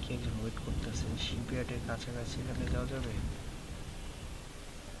আমার জন্য কি একজন ওয়েট করতেছে শিপইয়ার্ডের কাছাকাছি, এখানে যাওয়া যাবে?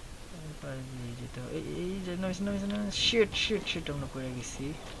 যেতে হবে, এই যে শিট শিট শিট, আমরা পড়ে গেছি,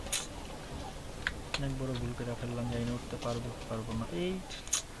 অনেক বড় ভুল করে ফেললাম, জানি না উঠতে পারবো পারবো না। এই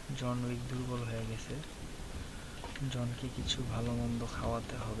জন উইক দুর্বল হয়ে গেছে, জনকে কিছু ভালো মন্দ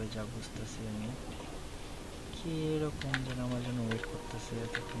খাওয়াতে হবে যা বুঝতেছি আমি। কি এরকম যেন আমার জন্য ওয়েট করতেছে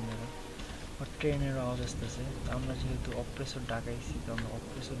এতক্ষণ ধরে, আর ট্রেনের আওয়াজ আসতেছে। তো আমরা যেহেতু অপ্রেসর ডাকাইছি, তো আমরা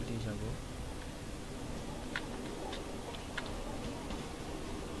অপ্রেসর দিয়ে যাবো।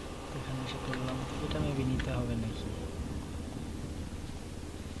 এখানে এসে করলাম, এটা মেবি নিতে হবে নাকি,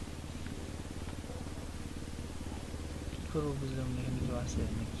 কি করবো বুঝলাম না, এখানে কেউ আছে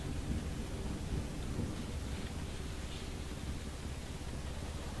নাকি?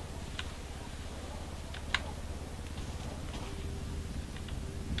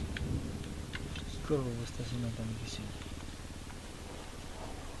 কি করবো বুঝতেছি না তো আমি কিছু,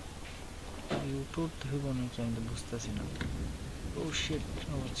 ইউটিউব ধরবো নাকি আমি তো বুঝতেছি না। ও শিট,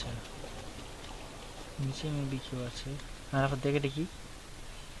 ও আচ্ছা নিচে মেবি কেউ আছে, আর আবার দেখে দেখি,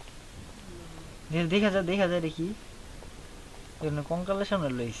 দেখা যায় দেখি, এখানে কঙ্কালের সামনে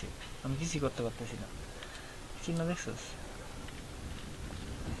লইছে, আমি কিছুই করতে পারতেছি না, চিহ্ন দেখছস?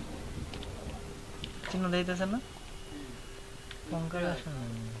 চিহ্ন দেখতেছে না, কঙ্কালের সামনে,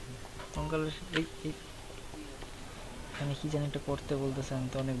 কঙ্কালের এই এই এখানে কি জানি একটা করতে বলতেছে, আমি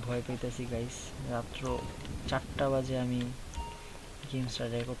তো অনেক ভয় পাইতেছি গাইস। রাত্র 4টা বাজে আমি গেমসটা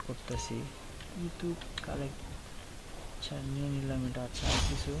রেকর্ড করতেছি, ইউটিউব কালেক্ট, আচ্ছা নিয়ে নিলাম এটা। আচ্ছা আর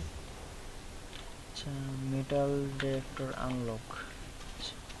কিছু, আচ্ছা মেটাল ডিটেক্টর আনলক,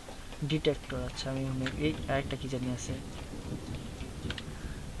 ডিটেক্টর, আচ্ছা আমি এই আরেকটা কি জানি আছে,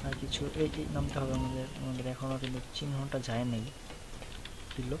 আর কিছু এই নামতে হবে আমাদের, আমাদের এখনও কিন্তু চিহ্নটা যায় নাই,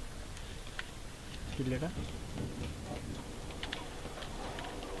 কিলো কিলোটা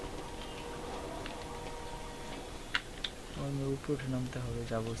আমাদের উপরে উঠে নামতে হবে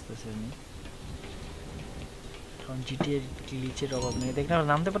যা বুঝতেছি আমি, কারণ জিটিএর গ্লিচের অভাব নেই, দেখলাম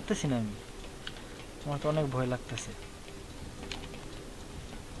নামতে পারতেছি না আমি, আমার তো অনেক ভয় লাগতেছে।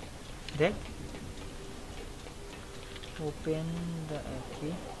 দেখ ওপেন দ্য অ্যাপ, কি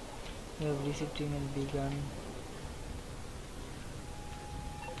you have received email began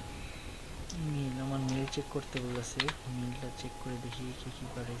mail, আমার মেল চেক করতে বলেছে, মেলটা চেক করে দেখি কি কি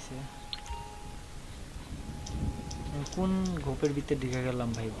পাঠাইছে। আমি কোন গ্রুপের ভিতরে ঢুকে গেলাম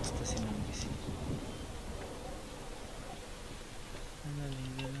ভাই, বুঝতেছি না আমি কিছু।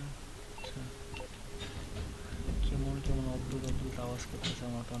 আচ্ছা কেমন কেমন অদ্ভুত অদ্ভুত আওয়াজ করতেছে,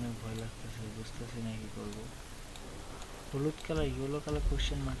 আমার তো অনেক ভয় লাগতেছে, বুঝতেছি না কি করবো। হলুদ colour yellow colour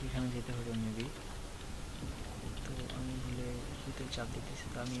question mark, এখানে যেতে হবে মেবি, তো আমি হলে হিতে চাপ দিতেছি,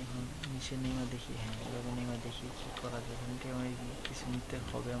 তো আমি এখন নিচে নেমে দেখি, হ্যাঁ এভাবে নেমে দেখি কি করা যায়, এখান থেকে আমার কিছু নিতে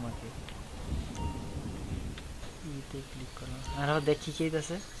হবে আমাকে, ইতে ক্লিক করা, আর আবার দেখি কি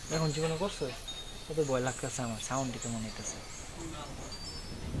হইতেছে, এখন জীবনে করছো, কত ভয় লাগতেছে আমার, সাউন্ড দিতে মনে হইতেছে,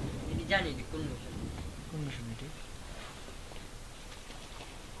 কোন মিশন এটি,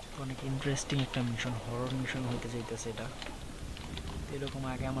 অনেক ইন্টারেস্টিং একটা মিশন, হরর মিশন হইতে চাইতেছে এটা, এরকম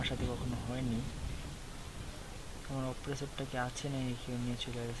আগে আমার সাথে কখনো হয়নি। আমার অপ্রেসরটা কি আছে না কেউ নিয়ে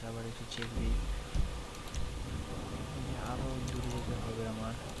চলে গেছে, আবার একটু চেক দিই, আরও দূরে যেতে হবে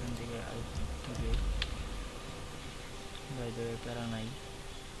আমার এখান থেকে, আরেকটু দূরে যাই যাবে, প্যারা নাই।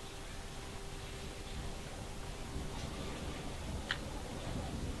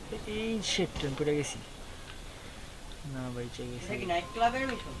 এই শেট ট্রেন পড়ে গেছি, না বাইচে গেছি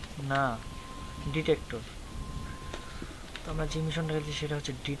না ডিটেক্টর। তো আমরা যে মিশনটা খেলছি সেটা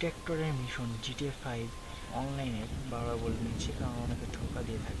হচ্ছে ডিটেক্টরের মিশন GTA 5 অনলাইনের। বারবার বলে নিচ্ছি কারণ অনেকে ধোকা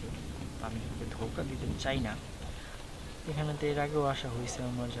দিয়ে থাকে, আমি কাউকে ধোকা দিতে চাই না। এখানে তো এর আগেও আসা হয়েছে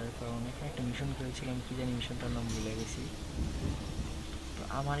আমার, যার কারণে এখানে একটা মিশন করেছিলাম, কি জানি মিশনটার নাম ভুলে গেছি। তো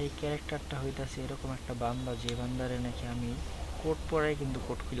আমার এই ক্যারেক্টারটা হইতাছে এরকম একটা বান্দা, যে বান্দারে নাকি আমি কোট পরাই কিন্তু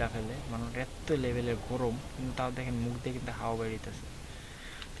কোট খুলা ফেলে, মানে এত লেভেলের গরম, কিন্তু তাও দেখেন মুখ দিয়ে কিন্তু হাওয়া বেরিয়েছে।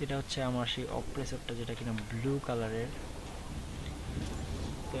 তো এটা হচ্ছে আমার সেই অপ্রেসরটা, যেটা কিনা ব্লু কালারের।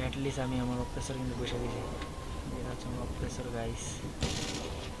 তো অ্যাটলিস্ট আমি আমার অপ্রেসর কিন্তু বসে দিয়েছি। এটা হচ্ছে আমার অপ্রেসর গাইস।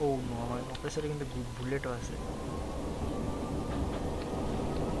 ও নো, আমার অপ্রেসরে কিন্তু বুলেটও আছে।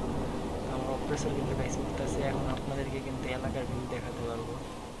 আমার অপ্রেসর কিন্তু গাইস উঠতেছে। এখন আপনাদেরকে কিন্তু এলাকার ভিউ দেখাতে পারবো,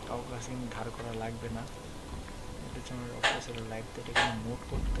 কাউকে কাছে কিন্তু ধার করা লাগবে না। এটা হচ্ছে আমার অপ্রেসরের লাইট। তো এটা কিন্তু নোট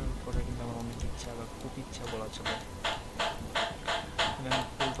করতে করে কিন্তু আমার অনেক ইচ্ছা বা খুব ইচ্ছা বলা চলে। আমি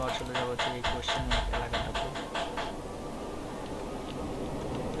ফুল পাওয়ার চলে যাবো হচ্ছে এই কোয়েশ্চেন এলাকাটাতে।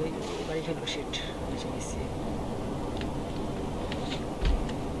 বাড়ি ফেলবো, শিট এসে গেছি।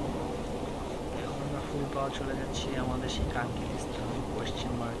 এখন আমরা ফুল পাওয়ার চলে যাচ্ছি আমাদের সেই কাঙ্ক্ষিত স্থান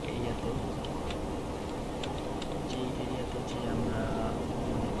কোয়েশ্চেন মার্ক এরিয়াতে, যে এরিয়াতে যে আমরা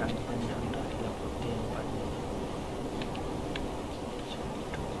কাঙ্ক্ষিত মিশনটা ফিল আপ করতে পারি।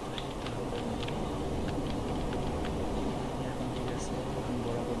 এখন ঠিক আছে, এখন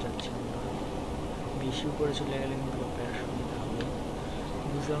বরাবর যাচ্ছি আমরা। বেশি উপরে চলে গেলে কিন্তু প্যারা সুবিধা হবে।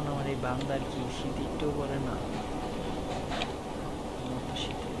 বুঝলাম না আমার এই বান্দার কি শীত একটুও করে না। আমার তো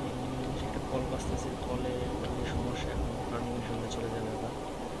শীতে একটা কল বাজতেছে, কলে সমস্যা এখন, কারণ মিশনে চলে যাবে আবার।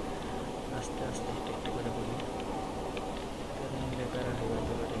 আস্তে আস্তে একটা একটা করে বলি, নিলে প্যারা হয়ে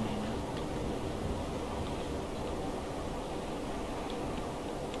যাবে, প্যারা নেই না।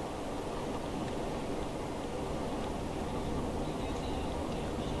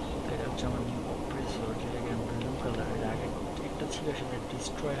 এটা হচ্ছে আমার অপ্রেসর, যেটাকে ব্লু কালারের। আগে একটা ছিল, সেটা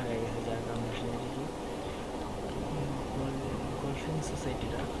ডিস্ট্রয় হয়ে গেছে, যার কারণে সেটা কি গোল্ফিং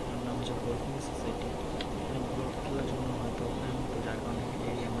সোসাইটিটা, নাম হচ্ছে গোল্ফিং সোসাইটি। এখানে গোল্ফ খেলার জন্য হয়তো ওখানে মতো, যার কারণে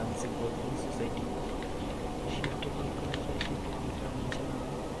এরিয়ার নাম হচ্ছে গোল্ফিং সোসাইটি। শিফটে ক্লিক করে যায়, শিফটে ক্লিক করে নিচে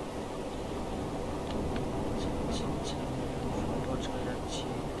ফুটবল চলে যাচ্ছি।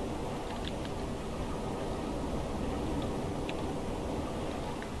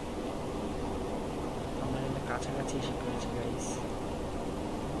 আমরা কিন্তু কাছাকাছি এসে পড়েছি গাইস।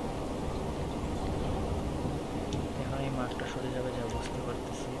 এখন এই মাঠটা সরে যাবে যা বুঝতে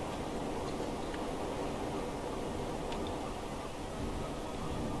পারতেছি।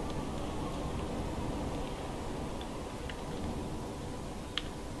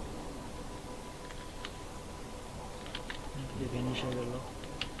 ভেনিশ হয়ে গেল।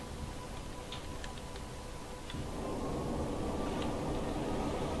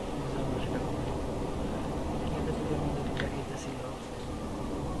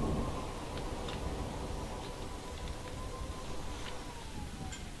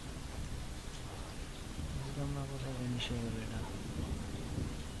 কোথায় ভেনিশ হয়ে গেল এটা?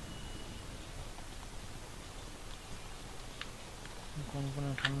 কোন কোন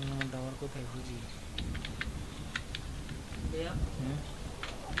ঠান্ডার মধ্যে আবার কোথায় খুঁজি?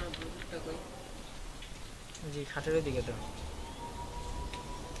 জি, খাটের দিকে তো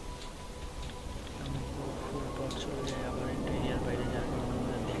আমি ফুল পথ চলে যাই আবার একটা এরিয়ার বাইরে, যার কারণে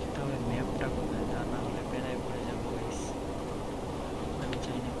আমাদের দেখতে হবে ম্যাপটা কোথায়, তা না হলে প্যারায় পড়ে যাবো গাইস। আমি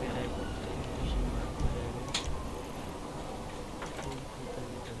চাই না প্যারায় পড়তে, বেশি মার্ক হয়ে যাবে।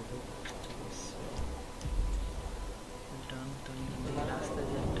 ডান টার্নিং দিয়ে রাস্তা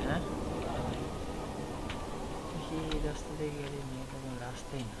যে একটা, হ্যাঁ দেখি এই রাস্তা দিয়ে গেলে নিয়ে কোনো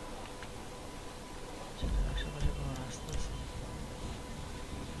রাস্তাই না। সেটার আশেপাশে কোনো রাস্তা আছে?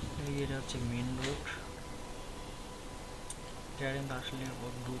 এটা হচ্ছে মেন রোড, যেটা কিন্তু আসলে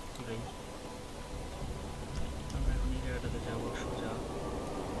অদ্ভুত করেই। আমরা এখন এই জায়গাটাতে যাবো সোজা।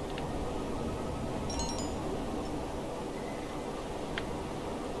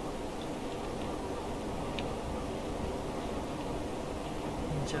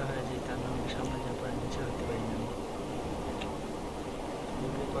 নিচে হয়ে যাই, তার নাম সামনে যা পারে নিচে হতে পারি না।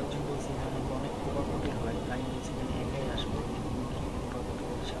 কয়েকজন বলছি এখানে অনেক কোপাকুটি হয়, তাই বলছি এখানে একাই আসবো, কোপাকুটি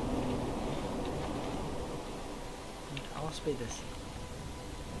করে সামনে আওয়াজ পেয়েছি।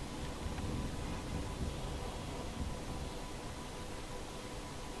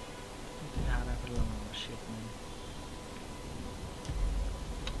 হারা করলাম আমার শেট নেই,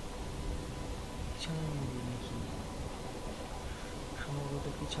 পিছনে নাকি সম্ভবত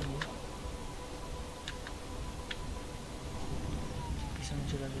পিছনে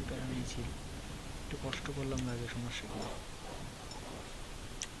চলে আসবে প্যারা নিয়েছি। একটু কষ্ট করলাম লাগে, সমস্যা কি?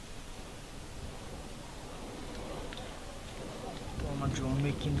 তো আমার জন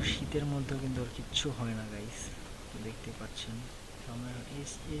উইক কিন্তু শীতের মধ্যেও কিন্তু আর কিচ্ছু হয় না গাইস, দেখতে পাচ্ছেন। আমরা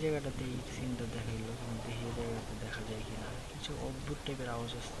এই জায়গাটাতে এই সিনটা দেখাইলো, কিন্তু দেখি এই জায়গাটাতে দেখা যায় কিনা, কিছু অদ্ভুত টাইপের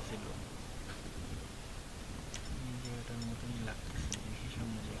আওয়াজ আসতেছিল। এই জায়গাটার মতনই লাগতেছে, দেখি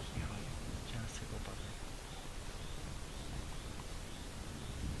সামনে যে কি হয়, চান্সে কপালে।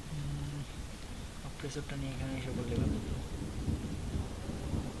 অপ্রেসরটা নিয়ে এখানে এসে করলে ভালো হতো।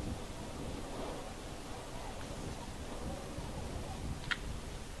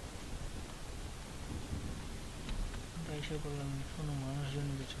 এসে করলাম, কোনো মানুষজন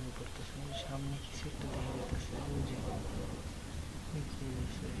কিছু করতেছে, সামনে কিছু একটা দেখা যেতেছে, ওই যে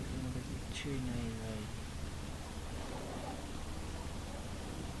এখানে তো কিচ্ছুই নাই ভাই।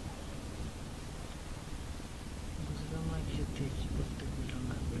 বুঝলাম না কিছু থেকে কি করতে বললো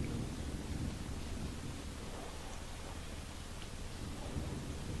না বললো।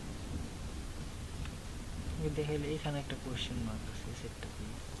 দেখাইলে এখানে একটা কোয়েশ্চেন মার্ক আছে, সেটটা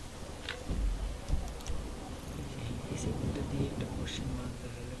দিয়ে এই সেটটা দিয়ে একটা কোয়েশ্চেন মার্ক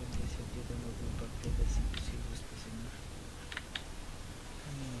দেখাইলে, কিন্তু এই সেট দিয়ে আমরা বুঝতে পারতেছি কিছুই বুঝতেছি না।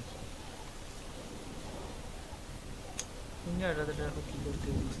 ইন্ডিয়াটাতে দেখো কি করতে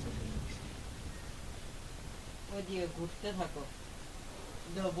বুঝতেছি না। ওইদিকে ঘুরতে থাকো,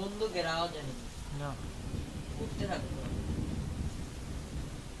 দেখো বন্দুকের আওয়াজ আসে না, ঘুরতে থাকো।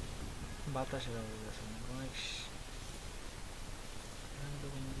 বাতাসের আওয়াজ আছে না, অনেক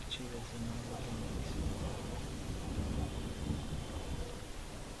কোনো কিছুই আছে না।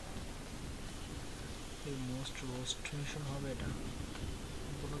 এই মোস্ট রোস্ট মিশন হবে এটা,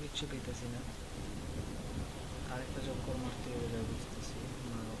 কোনো কিছু পেতেছি না। আরেকটা চক্কর মারতে হবে যা বুঝতেছি।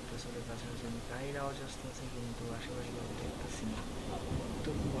 আমার অপ্রেসরের কাছাকাছি আমি গাড়ির আওয়াজ আসতেছে, কিন্তু আশেপাশে কাউকে দেখতেছি না। তো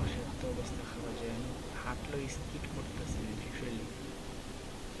কুয়াশার তো অবস্থা খারাপ, যে আমি হাঁটলেও স্কিড করতেছি লিটারেলি।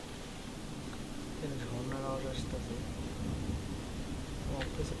 ঝর্নার আওয়াজ আসতেছে।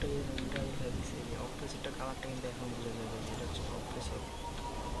 অপ্রেসরটা উল্টা উঠে দিচ্ছে, এই অপ্রেসরটা কালারটা কিন্তু এখন বোঝা যাবে, যেটা হচ্ছে অপ্রেসর।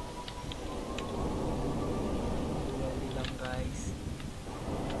 দিলাম গাইস,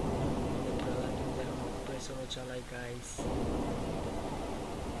 কিন্তু এখন অপ্রেসরও চালাই গাইস।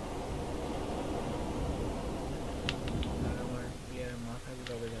 আর আমার প্লেয়ার মাথা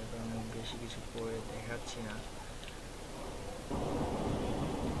ঘুরাবে, যার কারণে বেশি কিছু করে দেখাচ্ছি না।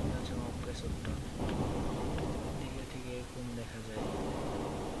 অপ্রেসরটা দিকে থেকে এরকম দেখা যায়।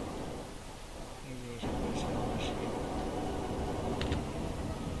 এই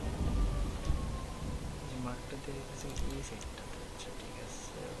যে মার্কটা দেখতেছে এই সাইডটাতে। আচ্ছা ঠিক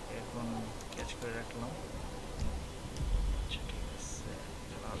আছে, এখন ক্যাচ করে রাখলাম। আচ্ছা ঠিক আছে,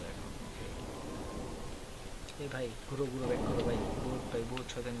 ভালো। এখন এই ভাই ঘুরো ঘুরো, ব্যাক করো ভাই। বহুত ভাই বহুত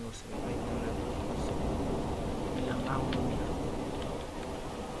ছদানি করছে ভাই, মিলাম না হলো মিলাম।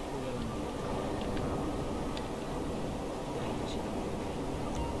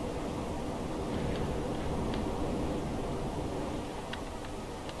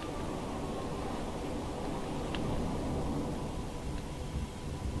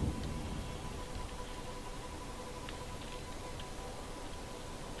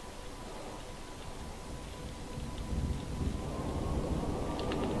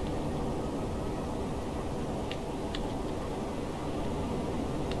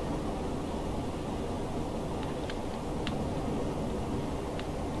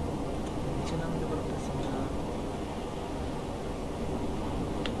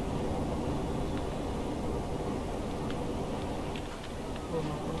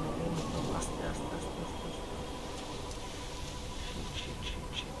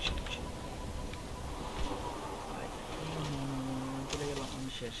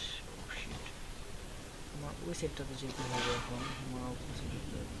 শেষ। আমার ওই সেটটাতে যেতে হবে এখন, আমার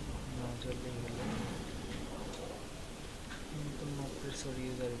না চললেই হলো। নতুন অপ্রেসর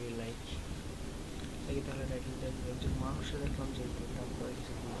ইউজার বি লাইক দেখি, তাহলে দেখি একজন মানুষে দেখলাম যেতে, তারপরে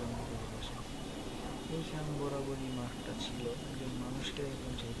কিছু বুঝলাম না বসে। এইখান বরাবরই মাঠটা ছিল, একজন মানুষকে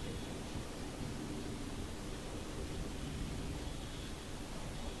দেখলাম যেতে।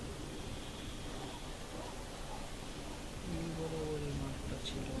 এই বরাবরই মাঠটা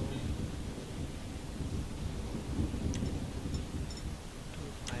ছিল।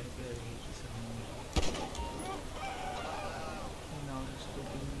 ফায়ার করে দেখি কিছু হয়নি।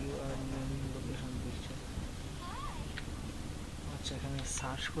 আচ্ছা, এখানে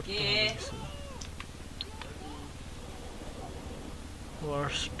সার্চ করতে হবে কিছু।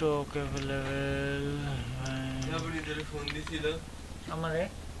 ওয়ারস্টক অ্যাভেলেবেল। ফোন দিছিল আমারে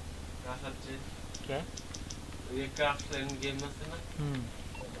রাখাচ্ছে কে ওই ক্রাফট গেম আছে না,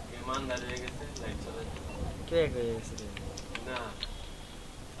 মান্দার হয়ে গেছে লাইট চালাতে কে হয়ে গেছে রে? না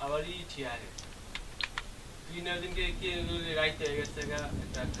আবার ঠিয়া তুই না দিনকে কি রাইট হয়ে গেছে গা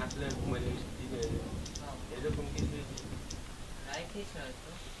একটা খাটলে ঘুমাইলে দিনে এরকম কিছু রাইখিস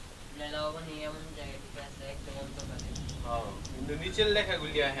হয়তো লাইলাওবানি এমন জায়গায় ঠিক আছে একদম অন্ধকারে কিন্তু নিচের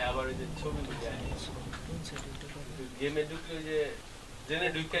লেখাগুলি আহে আবার ওই যে ছবিগুলি আহে গেমে ঢুকলে যে জেনে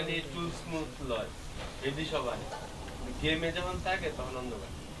ঢুকে নিয়ে টুল স্মুথ লয় এদি সবাই গেমে যখন থাকে তখন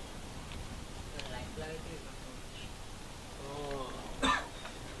অন্ধকার লাইট লাগাইতে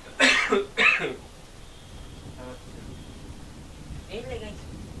এই লাগাইছি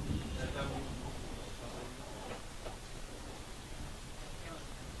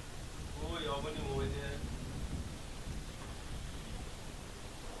ওই অবনি মোবাইলে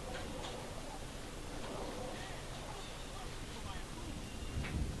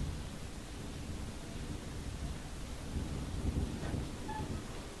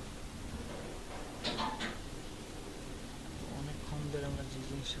অনেকক্ষণ ধরে আমরা যে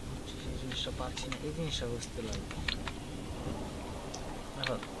জিনিসটা খুঁজছি সেই জিনিসটা পাচ্ছি না, এই জিনিসটা বুঝতে লাগবে।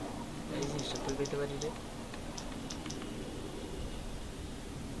 এখন এই জিনিসটা তুই পেতে পারি রে?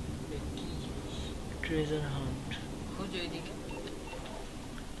 ট্রেজার হান্ট খুঁজো এইদিকে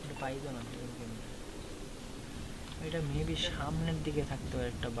এটা পাইতো না এটা মেবি সামনের দিকে থাকতে পারে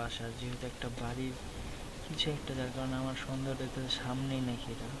একটা বাসা, যেহেতু একটা বাড়ির কিছু একটা, যার কারণে আমার সন্দেহ হতে সামনেই নাকি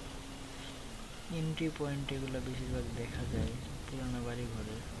এটা এন্ট্রি পয়েন্ট, এগুলো বেশিরভাগ দেখা যায় পুরানো বাড়ি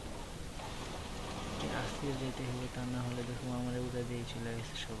ঘরে। আজকে যেতে হবে, তা না হলে দেখুন আমার উড়ে দিয়ে চলে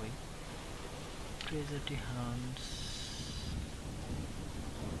গেছে সবাই। ট্রেজারটি হান্টস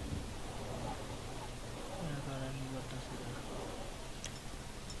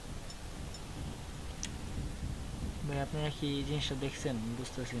ভাই, আপনারা কি এই জিনিসটা দেখছেন?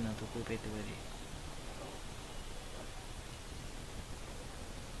 বুঝতেছি না তো কই পেতে পারি।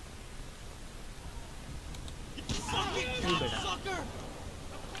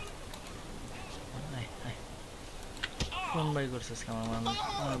 ফোন বাই করছিস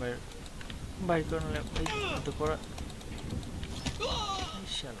আমার ভাই বাই করলে তো করা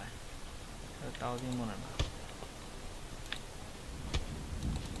শালা, তাও দিয়ে মনে না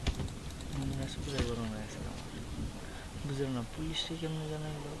পুরাই গরম হয়ে গেছে আমার। বুঝলাম না পুলিশটা কেমন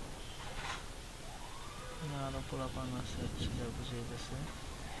জানাইলো না, আরো পোলাপান আছে যা বুঝে গেছে,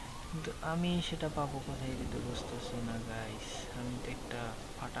 কিন্তু আমি সেটা পাবো কোথায় দিতে বুঝতেছি না গাইস। আমি তো একটা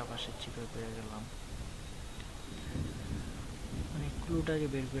ফাটা পাশের চিপে পেয়ে গেলাম, মানে ক্লুটাকে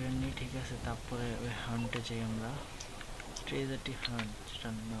বের করে নিই, ঠিক আছে, তারপরে ওই হান্টে যাই আমরা। ট্রেজারটি হান্ট,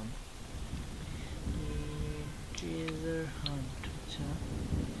 যেটার নাম ট্রেজার হান্ট। আচ্ছা,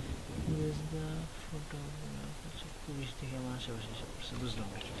 ফটো পুলিশ থেকে আমার আশেপাশে এসে পড়ছে, বুঝলাম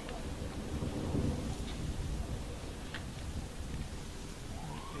না কি।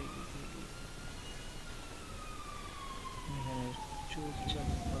 এখানে চুপচাপ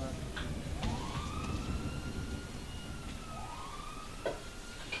করা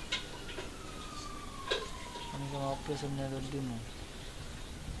আমি কোনো অপারেশন নিয়ে দৌড় দিব,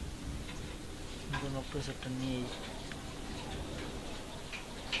 কোনো অপারেশনটা নিয়েই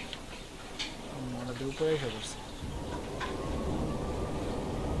ওরা উপরে এসে পড়ছে।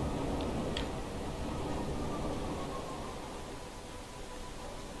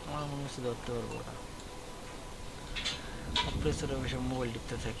 আমার মনে হচ্ছে ধরতে পারবো ওরা। অপারেশনে বসে মোবাইল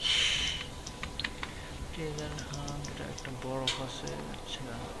টিপতে থাকি। ট্রেজার হান্ট, একটা বরফ আছে,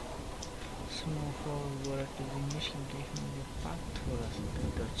 আচ্ছা স্নোফল বড় একটা জিনিস, কিন্তু এখানে যে পাথর আছে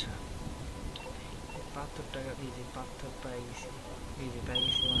দেখতে, আচ্ছা পাথরটা, এই যে পাথর পাই গেছি, এই যে পাই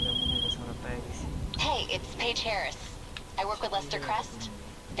গেছি, আমাদের মনে হচ্ছে আমরা পাই গেছি। Hey, it's Paige Harris. I work with Lester Crest.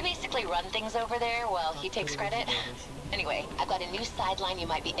 I basically run things over there while he takes credit. Anyway, I've got a new sideline you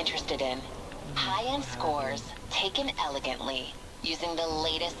might be interested in. High-end scores, taken elegantly, using the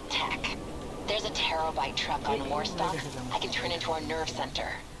latest tech. There's a terabyte truck on Warstock I can turn into our nerve center.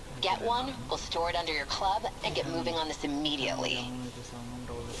 Get one, we'll store it under your club, and get moving on this immediately.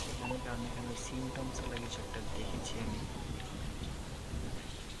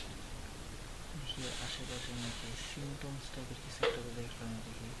 আশেপাশে নাকি symptoms টাইপের কিছু একটা দেখলাম,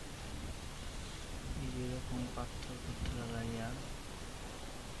 দেখি এই যে এরকম পাথর পাথর লাইয়া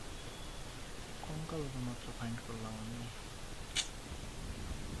কঙ্কাল মাত্র ফাইন্ড করলাম আমি।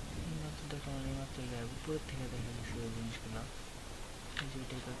 এইমাত্র দেখলাম, এইমাত্র গায়ে উপরের থেকে দেখা গেছে ওই জিনিসগুলো, এই যে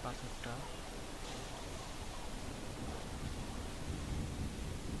টাইপের পাথরটা।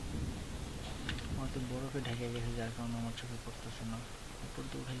 আমার তো বরফে ঢেকে গেছে, যার কারণে আমার চোখে পড়তেছে না, উপর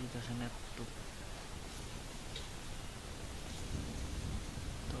দিয়ে উঠে যেতেছে না, এত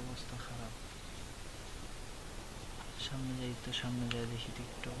অবস্থা খারাপ। সামনে যাই তো, সামনে যাই দেখি তো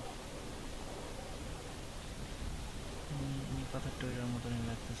একটু। পাথরটা ওইটার মতনই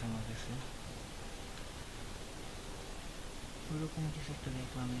লাগতেছে আমার কাছে, ওইরকম কিছু একটা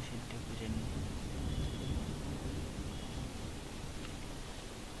দেখলাম, এই সাইডটা খুঁজে নিই।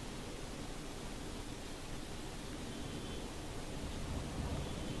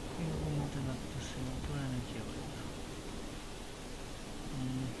 এরকম মতো লাগতেছে, উপরে নাকি আবার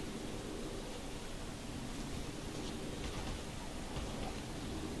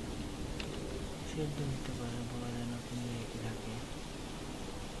সেদ্ধ হতে পারে, বলা যায় না কোন জায়গায় থাকে।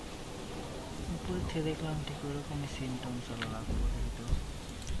 উপরে থেকে দেখলাম ঠিক ওরকমই সিমটমস হলো লাগলো, কিন্তু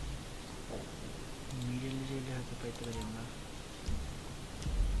মিডলে যেলে হয়তো পাইতে পারি আমরা।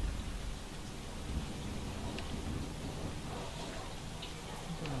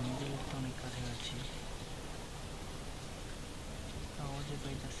 মিডলে তো অনেক কাছাকাছি, আওয়াজে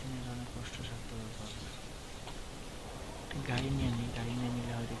পাইতেছি না, অনেক কষ্টসাধ্য ব্যাপার। গাড়ি নিয়ে নিই, গাড়ি নিয়ে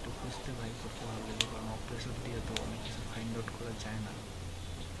নিলে হয়তো একটু খুঁজতে পাই, করতে ভালো লাগে, কারণ অপারেশন দিয়ে তো অনেক কিছু ফাইন্ড আউট করা যায় না।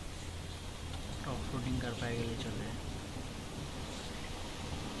 অফরোডিং কার পায়ে গেলে চলে।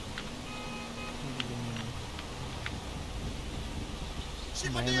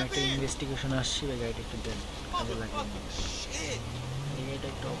 ভাই আমার একটা ইনভেস্টিগেশন আসছি, ভাই গাড়িটা একটু দেন, কাজে লাগিয়ে নিন। এই গাড়িটা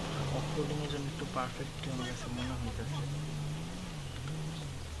একটু অফরোডিং এর জন্য একটু পারফেক্ট আমার কাছে মনে হইতেছে।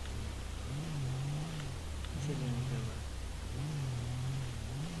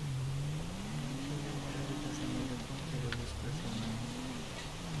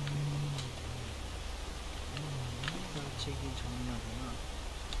 হচ্ছে কি ঝর্ণা না,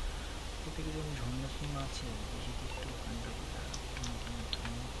 প্রত্যেকে যেমন ঝর্ণা ফোন আছে, দেখি কি একটু ওখানটা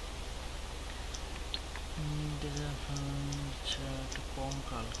একটু কম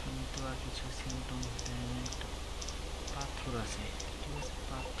কাল, কিন্তু আর কিছু সিমটম দেয় না। একটা পাথর আছে, ঠিক আছে,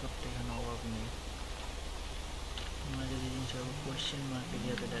 পাথরটা এখানে অভাব নেই। আমরা যদি জিনিস কোয়েশ্চেন মার্কে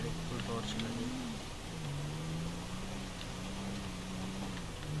যাতে ডাইরেক্ট ফুল পাওয়ার চলে যাই।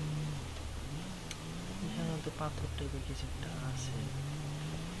 এখানে তো পাথর টাইপের কিছু একটা আছে,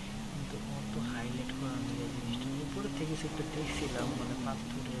 কিন্তু অত হাইলাইট করা মিলে জিনিসটা। উপরে থেকে কিছু একটা দেখছিলাম, মানে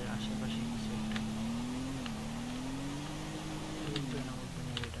পাথরের আশেপাশে কিছু একটা।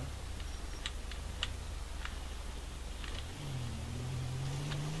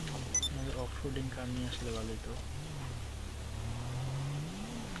 এটা অফরোডিং কার নিয়ে আসলে ভালোই তো।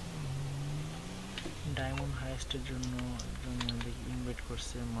 ডায়মন্ড হাইস্টের জন্য একজন দেখি ইনভাইট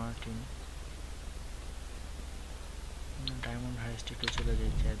করছে মার্টিন। ডায়মন্ড হাইস্ট একটু চলে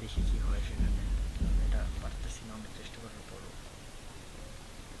যাই, যা দেখি কি হয় সেখানে। এটা পারতেছি না অনেক চেষ্টা করার পরও।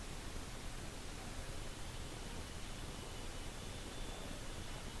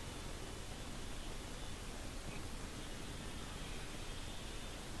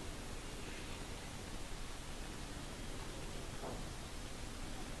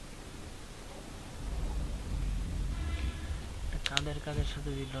 কাদের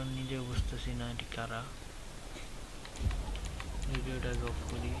সাথে দিল নিজেও বুঝতেছি না এটি কারা। ভিডিওটা অফ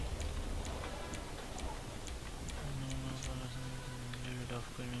করি, অফ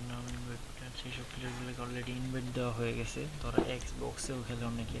করে নাম ইনভাইট সেইসব প্লেয়ারগুলোকে অলরেডি ইনভাইট দেওয়া হয়ে গেছে। তারা এক্স বক্সেও খেলে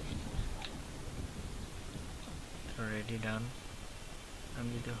অনেকে, রেডি ডান। আমি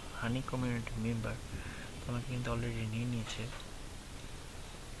যদি হানি কমিউনিটি মেম্বার, আমাকে কিন্তু অলরেডি নিয়ে নিয়েছে।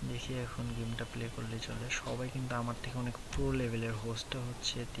 দেখি এখন গেমটা প্লে করলে চলে। সবাই কিন্তু আমার থেকে অনেক প্রো লেভেলের। হোস্টটা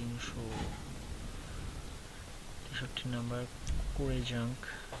হচ্ছে 363 নাম্বার করে জাঙ্ক।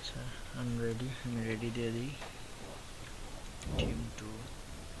 আচ্ছা আমি রেডি দিয়ে দিই। টিম 2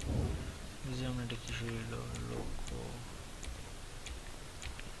 বুঝি আমরা এটা কি শুরু হলো, লোকো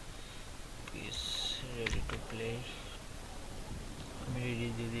পিস রেডি টু প্লে। আমি রেডি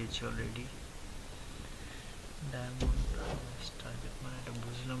দিয়ে দিয়েছি অলরেডি। ডায়মন্ড টার্গেট মানে এটা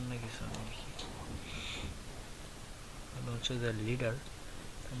বুঝলাম না কিছু। আমি হচ্ছে দ্য লিডার,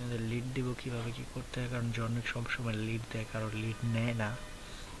 আমাদের লিড দিব কিভাবে কি করতে হয়, কারণ জনক সবসময় লিড দেয়, কারণ লিড নেয় না।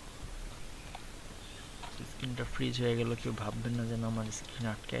 স্ক্রিনটা ফ্রিজ হয়ে গেল, কেউ ভাববেন না যেন আমার স্ক্রিন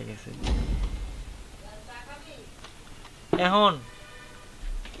আটকে গেছে। এখন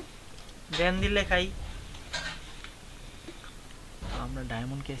ব্যান দিলে খাই আমরা।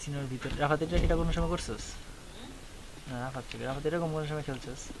 ডায়মন্ড ক্যাসিনোর ভিতরে রাফাত এটা কোনো সময় করছিস না? রাফাত এরকম কোনো সময়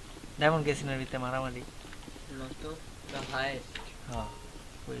খেলছিস ডায়মন্ড ক্যাসিনোর ভিতরে মারামারি? হ্যাঁ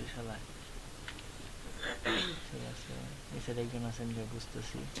ওই শালায় ঠিক আছে। এই সাইডে একজন আছেন যে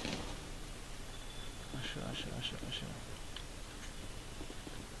বুঝতেছি। আসো আসো আসো আসো।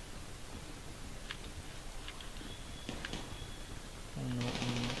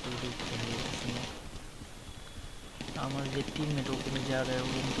 আমার যে টিমমেট ওখানে যারা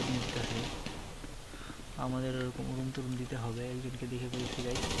ওখানে তো নিতেছে, আমাদের এরকম রুম টুরুম দিতে হবে। একজনকে দেখে ফেলছি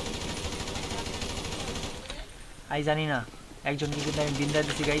গাইস, আই জানি না একজনকে কিন্তু আমি বিন্দা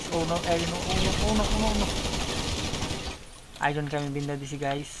দিছি গাইস। ও নো ও নো একজনকে আমি বিন্দা দিছি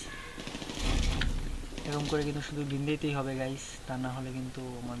গাইস। এরকম করে কিন্তু শুধু বিন্দাইতেই হবে গাইস, তা না হলে কিন্তু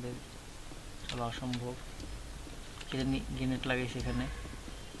আমাদের চলা অসম্ভব। গ্রেনেড লাগাইছে এখানে,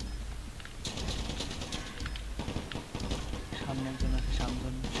 সামনে একজন আছে, সামনে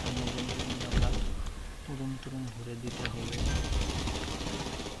আমরা উড়ুম তুরুম ঘুরে দিতে হবে।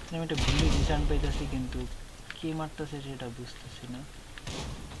 আমি একটা ভিন্ন রিটার্ন পাইতেছি কিন্তু কে মারতেছে সেটা বুঝতেছি না।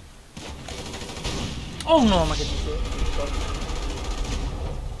 ও নো আমাকে দিছে।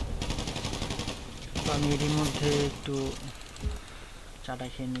 তো আমি এর মধ্যে একটু চাটা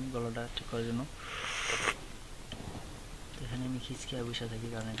খেয়ে নিই গলাটা ঠিক করার জন্য। এখানে আমি খিচকিয়া বসে থাকি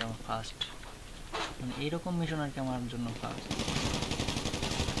কারণ এটা আমার ফার্স্ট, মানে এইরকম মিশন আর কি আমার জন্য ফার্স্ট।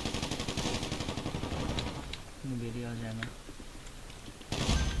 বেরিয়েও যায় না।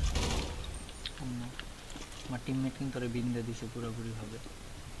 আমার টিমমেট কিন্তু ওরা বিন্দা দিছে পুরোপুরি ভাবে।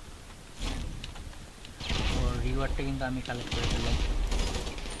 ওর রিওয়ার্ডটা কিন্তু আমি কালেক্ট করে ফেললাম।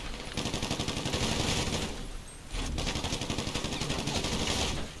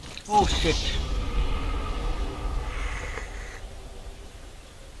 ও শিট,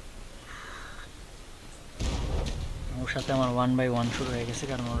 ওর সাথে আমার 1v1 শুরু হয়ে গেছে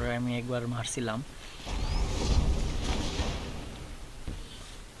কারণ ওরা আমি একবার মারছিলাম।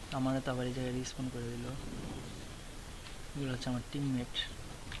 আমার তো আবার এই জায়গায় রিসপন করে দিল। এগুলো হচ্ছে আমার টিমমেট,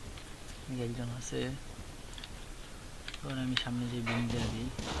 একজন আছে। আমি সামনে যে বিম দেওয়া দিই,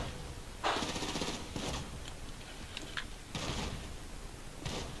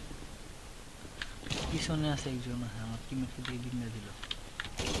 পিছনে আছে একজন, হ্যাঁ আমার টিমমেটকে দিয়ে বিম দিয়ে দিল।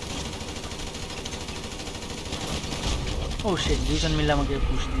 ও সে দুইজন মিলে আমাকে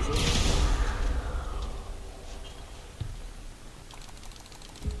পুশ দিছে।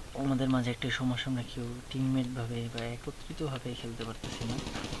 আমাদের মাঝে একটা সমস্যা, আমরা কেউ টিমমেট ভাবে বা একত্রিত ভাবে খেলতে পারতেছি না।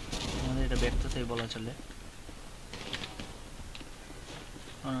 আমাদের এটা ব্যর্থতাই বলা চলে।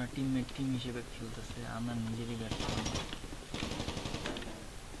 আমরা টিমমেট টিম হিসেবে খেলতেছে, আমরা নিজেরই ব্যর্থ।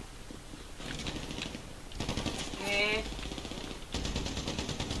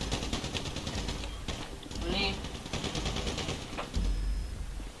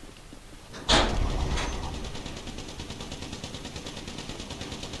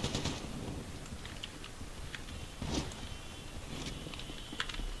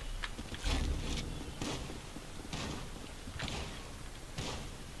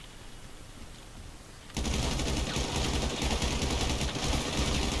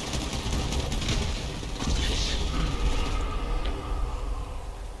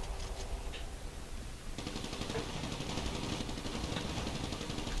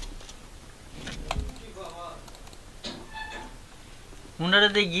 হুন্ডারে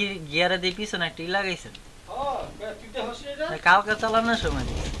দিয়ে গিয়ারে দিয়ে পিছনে একটা লাগাইছেন কালকে চালানোর সময়।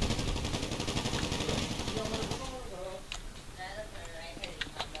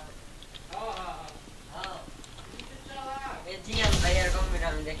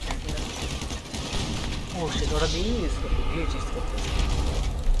 ও সেটা ওরা দিয়ে ইউজ করতে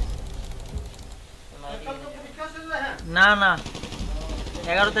না না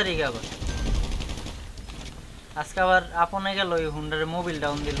 11 তারিখে আবার আজকে আবার আপনে গেল ওই হুন্ডারে মোবিল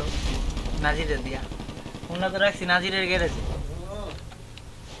ডাউন দিল নাজিরে দিয়া। হুন্ডা তো রাখছি নাজিরের গ্যারেজে,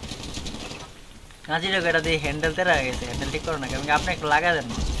 নাজিরের গাড়ি দিয়ে হ্যান্ডেল তেরা হয়ে গেছে। হ্যান্ডেল ঠিক করো না কারণ আপনি একটু লাগা দেন,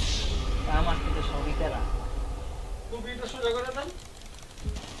 আমার কিন্তু সবই তেরা।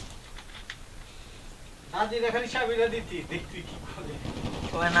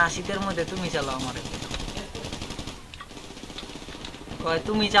 না শীতের মধ্যে তুমি চালাও আমার,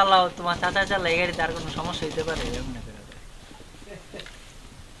 তুমি চালাও তোমার চাচা চালাও, এই গাড়িতে আর কোনো সমস্যা হইতে পারে।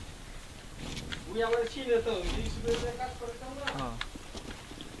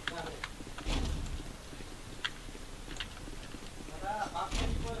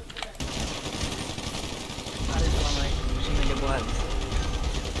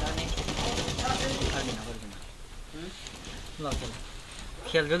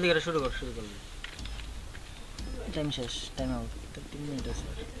 খেয়াল জলদি করে শুরু করলে টাইম শেষ, টাইম আউট, 3 মিনিট আছে।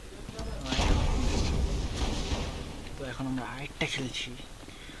 তো এখন আমরা আরেকটা খেলছি,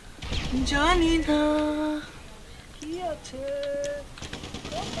 জানি না কি আছে।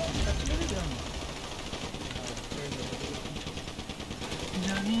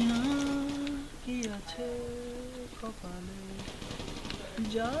 জানি না কি আছে কপালে,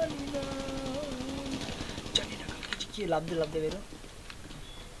 জানি না কি লাভ দিয়ে বেরো।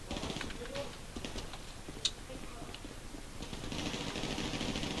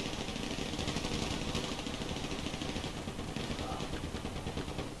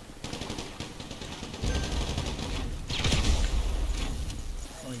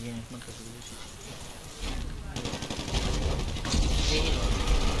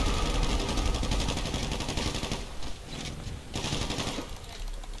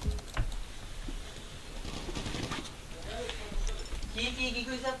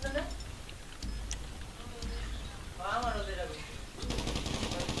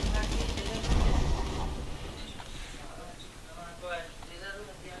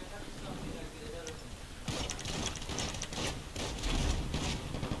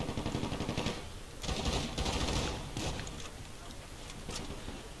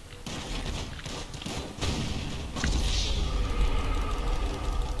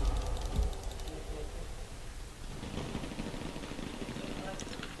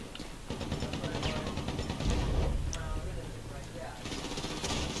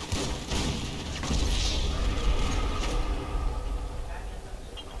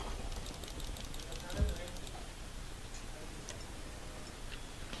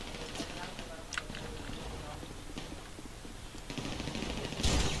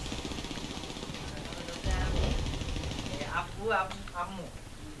 ও আম্মু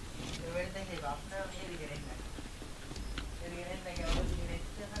এবারে দেখে আপনার আমি এদিকে রেন না এদিকে রেন না কেন এদিকে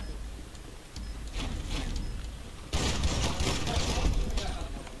রেখে থাকি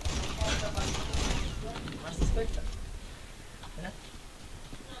মারছিস কয়টা হ্যাঁ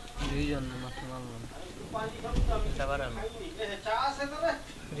দুইজন মাত্র মারলাম আবার আলো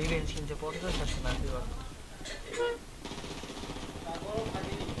রিভেঞ্জ কিনছে 50 আছে না দিবা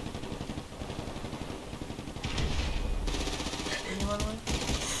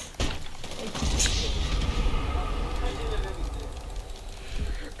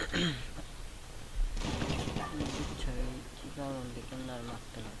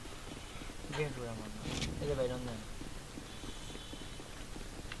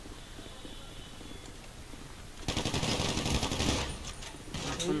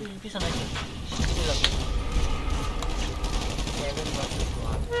পিছনে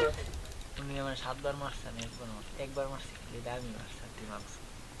উনি আমার 7 বার মারছেন একবার মারছি আমি মারছি তুই মারছ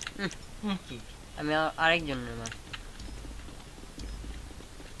কি আমি আরেকজনের মার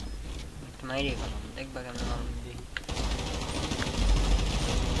মাইরে গেলাম দেখবা কেমন মারলাম দেখি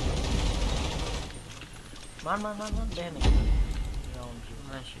মার দেখেন রাউন্ড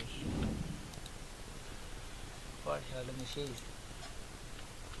মার শেষ পর খেলাটা শেষ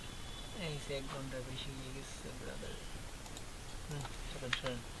এই সে 1 ঘন্টা বেশি হয়ে গেছে ব্রাদার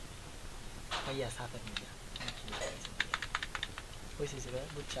চলেন ভাইয়া সাথে নিয়ে বুঝছি ভাই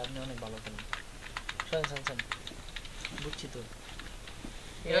বুঝছি আপনি অনেক ভালো খেলেন শোন বুঝছি তো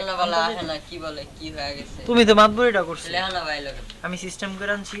তুমি তো মাতবুরিটা করছো আমি সিস্টেম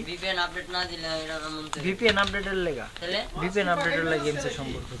করে আনছি ভিপিএন আপডেট না দিলে এরা মন থেকে ভিপিএন আপডেটের লাগা ভিপিএন আপডেটের লাগা গেমসের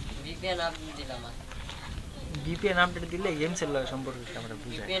সম্পর্ক ভিপিএন আপডেট দিলাম ভিপিএন আপডেট দিলে গেমসের লাগা সম্পর্ক আমরা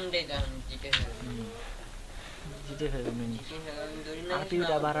বুঝাই ভিপিএন ডেটা জিতে ফেলবে মিনি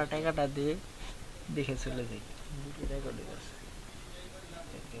আপিটা বাড়া টাকাটা দিয়ে দেখে চলে যাই রেকর্ড আছে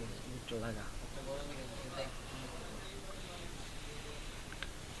লাগা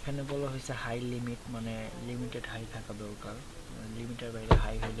এখানে বলা হয়েছে হাই লিমিট মানে লিমিটেড হাই থাকা দরকার লিমিটের বাইরে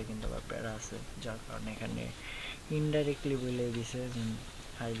হাই হইলে কিন্তু আবার প্যারা আছে যার কারণে এখানে ইনডাইরেক্টলি বলে দিছে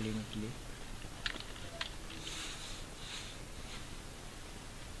হাই লিমিটলি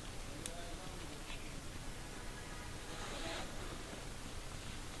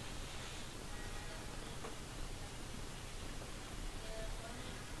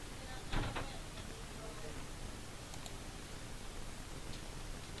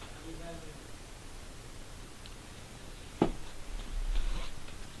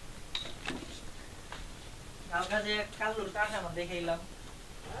কালকা যে কালুর কারখানা দেখে এলাম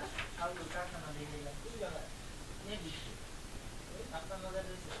কালুর কারখানা দেখে এলাম আপনার মজা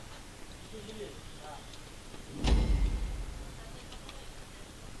দিয়েছে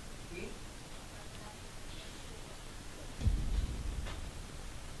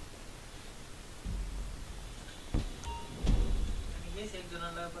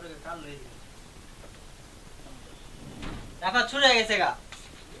একজনের পরে কাল লয়ে রাখা ছুড়ে গেছে গা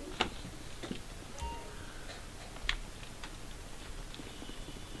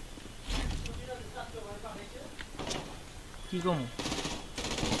কি কমু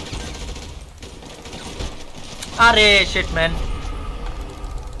আরে শিট ম্যান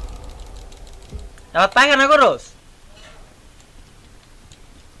আবার পায়খানা করস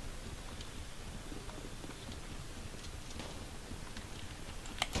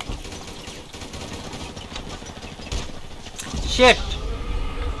শিট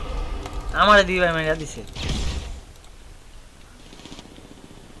আমারে দিবাই মাইরা দিছে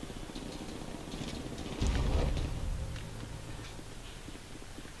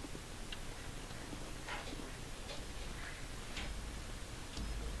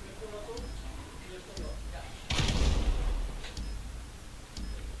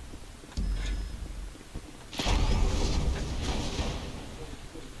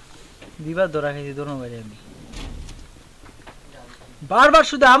দিবার ধরা খাইছি দোনো বাইরে আমি বারবার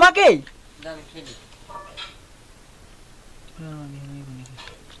শুধু আমাকেই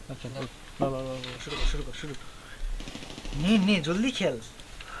শুরু নে জলদি খেল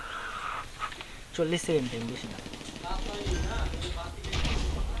 40 সেকেন্ড টাইম বেশি না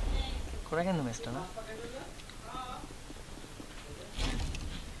করা কেন ম্যাচটা না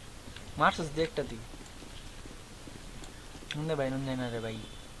মারছিস দেখটা তুই নুনে ভাই নুন না রে ভাই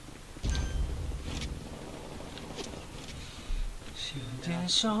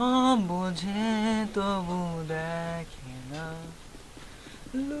সব বোঝে তবু দেখে না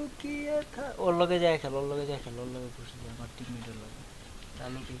লুকিয়ে ওর লগে যায় খেল ওর লগে বসে যায় আমার টিমমেটের লগে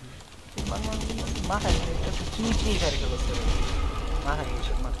আমি কি মাথায় কি ফ্রি ফায়ার খেলছে মাথায়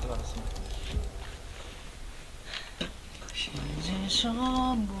কিছু মারতে পারছ না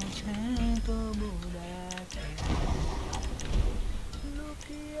সব বুঝে তবু দেখে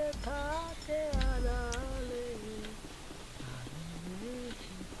লুকিয়ে থাকে আড়ালে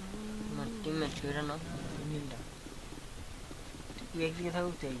আমার টিমমেট ফিরে না মিলটা তুই একদিকে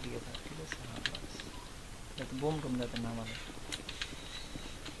থাকুক তুই একদিকে থাক ঠিক আছে হ্যাঁ বাস যাতে বোম টুম যাতে না মারে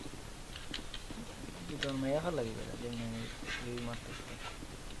তুই তোর মেয়ে ভালো লাগে বেটা যেমনি এই মারতেছে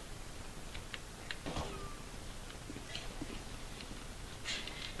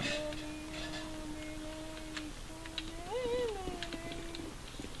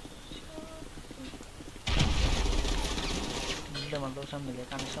মারলো সামনে যায়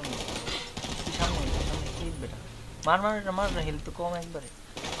কানের সামনে তুই সামনে কি বেটা মার মার এটা মার হেলথ তো কম একবারে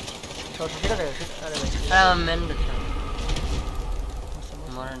শর্ট সেটা দেখো সেটা আরে ভাই আমার মেন দেখো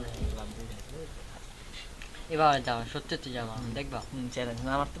মরে না এবার যাও সত্যি যাও দেখবা চ্যালেঞ্জ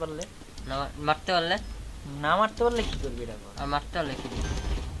না মারতে পারলে না মারতে পারলে না মারতে পারলে কি করবি এটা আর মারতে পারলে কি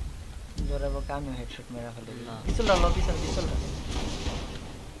জোরে বকে আমিও হেডশট মেরে ফেলে দিলাম পিছলটা লো পিছলটা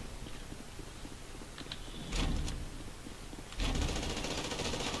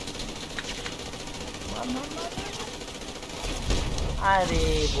আরে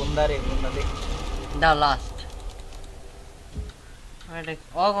বন্দা দেখ দাও লাস্ট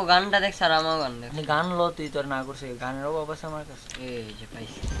ও গানটা দেখ স্যার আমার গান দেখ গান লো তুই তোর না করছিস গানের অভাব আছে আমার কাছে এই যে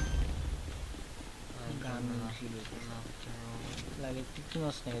পাইছি গান লাগে তুই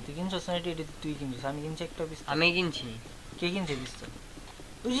কিনছ না তুই কিনছস না এটা তুই কিনছিস আমি কিনছি একটা পিস আমি কিনছি কে কিনছে পিস তো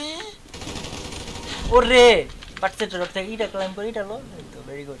ওরে বাচ্চাটা রক্ত থেকে এটা ক্লাইম করে এটা লো তো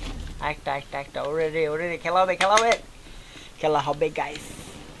ভেরি গুড একটা ওরে রে খেলা হবে গাইস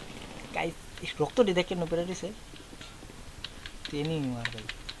রক্তটি দেখে নপেরা দিছে তেনি মার ভাই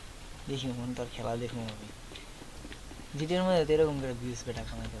দেখি মন তোর খেলা দেখবো আমি জিটির মধ্যে তো এরকম করে ভিউজ বেটা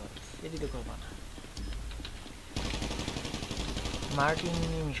কামাইতে পারে এটি তো করবা না মার্টিন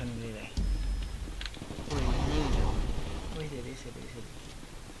মিশন দিয়ে দেয় ওই যে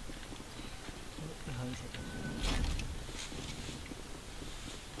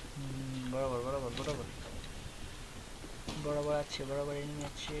বরাবর আছে বরাবর এনিমি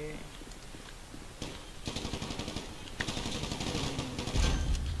আছে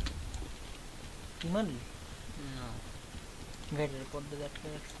কি মারলি না গাড়ির পর্দা আটকে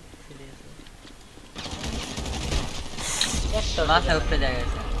রাখছে একটা মাথা উপরে যায়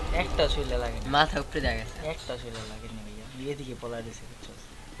গেছে একটা শুইলে লাগে মাথা উপরে যায় গেছে একটা শুইলে লাগে না ভাইয়া এদিকে পলা দিছে বুঝছো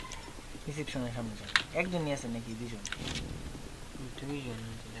রিসেপশনের সামনে যায় একজনই আছে নাকি দুজন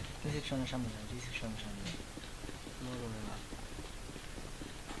রিসেপশনের সামনে যায় রিসেপশনের সামনে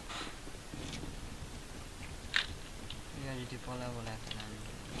যদি পলা বলে একটা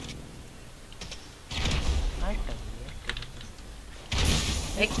আরেকটা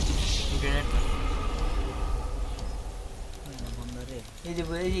গ্রেনেড বন্ধরে এই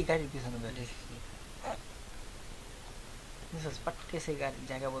যে গাড়ির পিছনে ব্যাটে পাটকে সে গাড়ি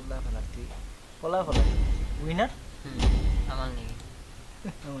জায়গা বদলা ফেলার তুই পলা উইনার আমার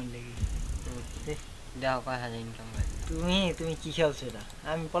লেগে দেওয়া 5,000 ইনকাম করে তুমি কি খেলছো এটা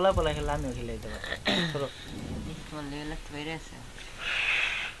আমি পলা খেলে আমিও খেলে দিতে পারি চলো তোমার লেভেল একটু বেড়ে আছে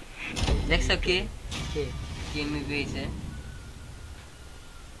দেখছো কে এমবি পেয়েছে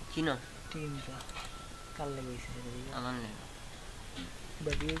চিনো টিমটা কাল লেগেছে আমার লেগে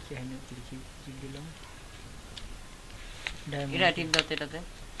বাড়িয়ে কি হয়নি লিখি দিলাম এটা টিপ দাও এটাতে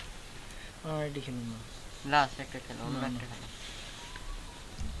অলরেডি খেলুন না লাস্ট একটা খেলো অন্য একটা খেলো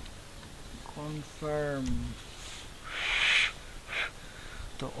কনফার্ম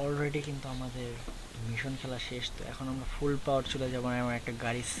তো অলরেডি কিন্তু আমাদের মিশন খেলা শেষ তো এখন আমরা ফুল পাওয়ার চলে যাবো আমার একটা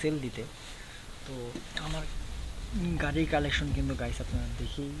গাড়ি সেল দিতে তো আমার গাড়ির কালেকশন কিন্তু গাইস আপনারা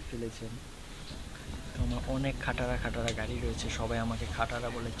দেখেই ফেলেছেন তো আমার অনেক খাটারা গাড়ি রয়েছে সবাই আমাকে খাটারা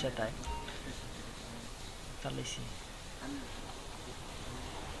বলে চেতায় চালিয়েছি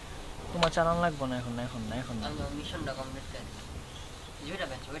তোমার চালান লাগবো না এখন না মিশনটা কমপ্লিট করে যেটা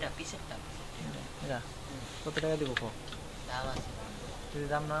বেচো ওইটা পিসেরটা এটা কত টাকা দিব কো দাম আছে যদি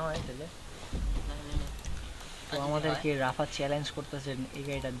দাম না হয় তাহলে তো আমাদেরকে রাফা চ্যালেঞ্জ করতেছেন এই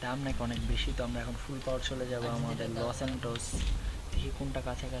গাড়িটার দাম নাকি অনেক বেশি তো আমরা এখন ফুল পাওয়ার চলে যাব আমাদের লস অ্যান্টোস দেখি কোনটা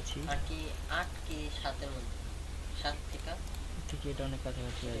কাছাকাছি আর কি 8 কি 7 এর মধ্যে 7 থেকে এটা অনেক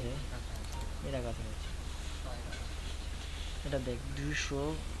কাছাকাছি আছে এটা কাছাকাছি এটা দেখ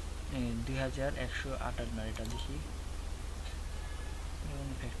 2158 এটা দেখি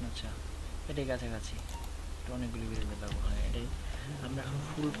আচ্ছা এটাই কাছাকাছি তো অনেকগুলি বেরোবে পারবো হ্যাঁ এটাই আমরা এখন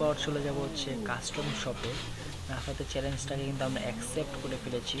ফুল পাওয়ার চলে যাব হচ্ছে কাস্টম শপে রাফাতে চ্যালেঞ্জটাকে কিন্তু আমরা অ্যাকসেপ্ট করে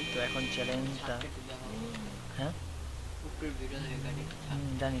ফেলেছি তো এখন চ্যালেঞ্জটা হ্যাঁ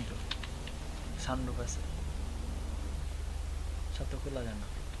জানি তো সানরুফ আছে গ্লাসটা তো খোলা যায় না।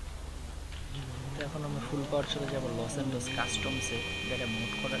 তো এখন আমরা ফুল পাওয়ার চলে যাবো লস অ্যান্ডোস কাস্টমসে, যেটা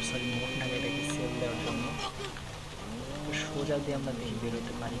মোট করার মোট না এটাকে সেল দেওয়ার জন্য। তো সোজা দিয়ে আমরা দেখি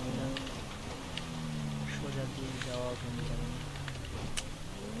বেরোতে পারি কিনা, সোজা দিয়ে যাওয়া কোনো যাবে না।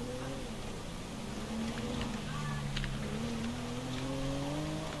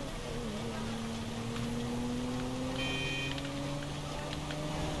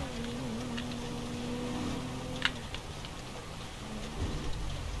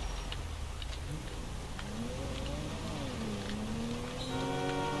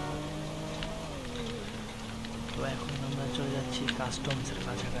 তো এখন আমরা চলে যাচ্ছি কাস্টমসের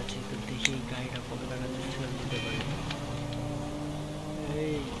কাছাকাছি। তো দেখি গাড়িটা কত টাকাতে সেল দিতে পারি।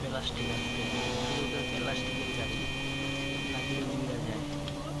 এই প্লাস্টিক আসতে প্লাস্টিকের গাড়ি লাগিয়ে উড়ে যায়।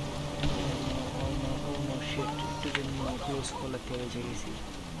 শিট, একটু জন্য ক্লোজ করতে হয়েছে গেছি।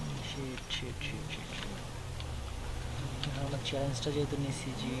 Shit shit shit shit. আমরা চ্যালেঞ্জটা যেহেতু নিয়েছি,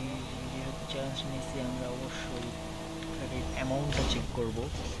 যেহেতু চ্যালেঞ্জ নিয়েছি, আমরা অবশ্যই গাড়ির অ্যামাউন্টটা চেক করব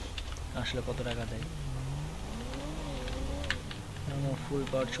আসলে কত টাকা দেয়। আমরা ফুল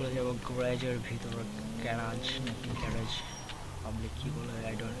পাওয়ার চলে যাব গ্যারেজের ভিতর, গ্যারাজ নাকি গ্যারেজ পাবলিক কী বলে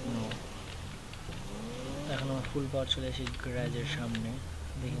আই ডোন্ট নো। এখন আমরা ফুল পাওয়ার চলে আসি গ্যারেজের সামনে,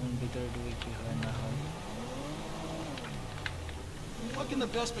 দেখুন ভিতরে ঢুকে কী হয় না হয়। What can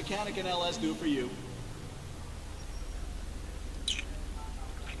the best mechanic in LS do for you?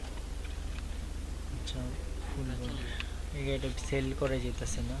 আচ্ছা, ফুল এই গাড়িটা সেল করে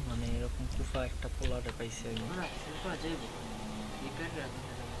যেতেছে না, মানে এরকম কুফা একটা পোলারে পাইছে আমি।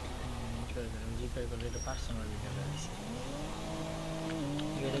 জিপের করে এটা পার্সোনাল গাড়ি আছে।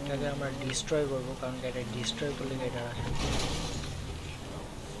 গাড়িটাকে আমরা ডিস্ট্রয় করবো, কারণ গাড়িটা ডিস্ট্রয় করলে গাড়িটা আসে।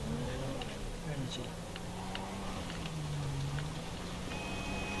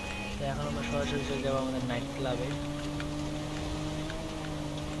 তো এখন আমরা সরাসরি চলে যাবো আমাদের নাইট ক্লাবে।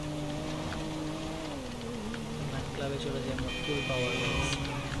 নাইট ক্লাবে চলে যাই আমরা ফুল পাওয়ার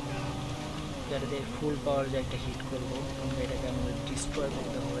গাড়িতে ফুল পাওয়ার যে একটা হিট করবো, এবং গাড়িটাকে আমাদের ডিস্ট্রয়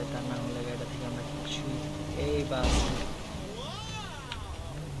করতে হবে, তা না হলে গাড়িটা থেকে আমরা কিছুই। এই বাস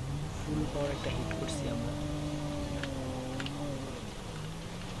ফুল পাওয়ার একটা হিট করছি আমরা,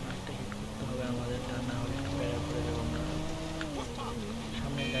 একটা হিট করতে হবে আমাদের, তা না হলে একটু বেড়া করে দেবো আমরা।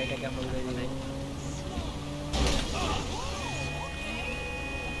 সামনের গাড়িটাকে আমরা উড়ে দিব।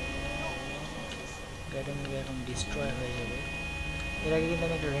 গাড়িটা মিলে এখন ডিস্ট্রয় হয়ে যাবে। এর আগে কিন্তু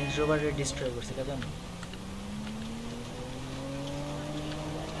আমি একটা রেঞ্জ রোভারে ডিস্ট্রয় করছি, তা জানো?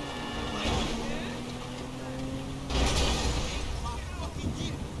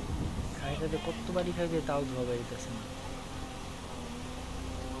 গাড়িটাতে কতবারই খাইবে তাও ধোয়া বেরিতেছে না।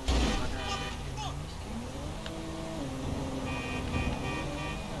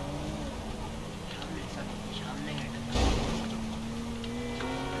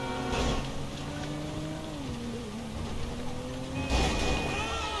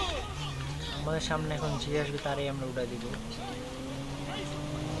 আমাদের সামনে এখন যে আসবে তারই আমরা উড়া দিব।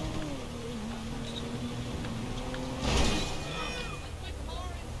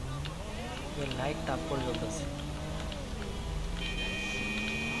 লাইট তাপ করে জ্বলতেছে।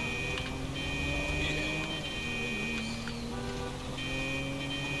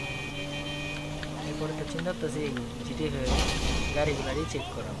 এরপরে তো চিন্তা করতেছি জিটি হয়ে গাড়িগুলারই চেক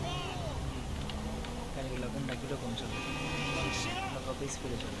করা, গাড়িগুলো কোনটা কীরকম চলে, কত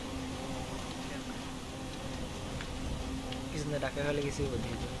স্পিডে চলে। পিছনে ডাকা গেলে কিছুই বোঝে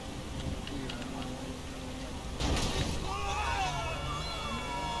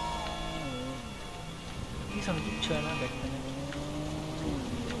পিছনে কিচ্ছু হয় না ব্যাটম্যানে।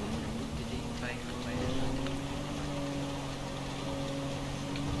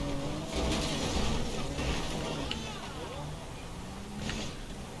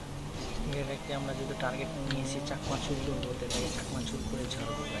 আমরা যদি টার্গেট নিয়েছি চাকমা চুল করবো, তাহলে চাকমা চুল করে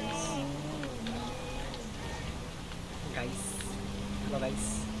ছাড়বো গাইস। হ্যালো গাইস,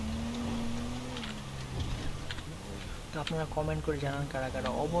 তো আপনারা কমেন্ট করে জানান কারা কারা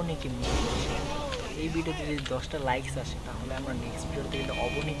অবনীকে মিস করছে। এই ভিডিওতে যদি 10টা লাইকস আসে তাহলে আমরা নেক্সট ভিডিওতে কিন্তু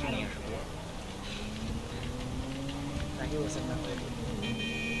অবনীকে নিয়ে আসবো। তাকে বলছেন না করে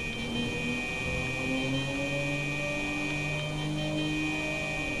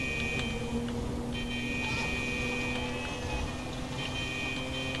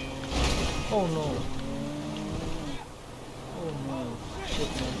Oh no. Oh no.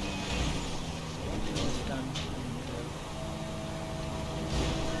 Shit man. It's done.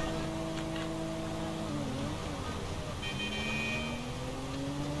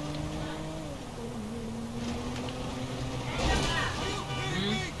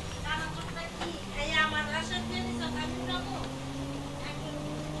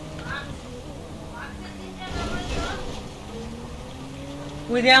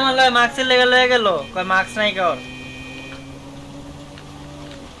 We দিয়ে আমার লয় মাস্কের লেগে লয়ে গেল কয় মাস্ক নাই কর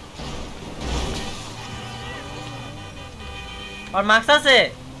আর মাস্ক আছে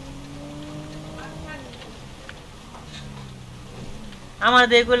আমার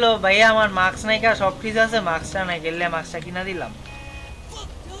দেখলো ভাইয়া আমার মাস্ক নাই কা সব কিছু আছে মাস্কটা নাই গেলে মাস্কটা কিনা দিলাম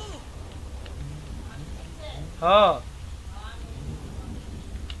হ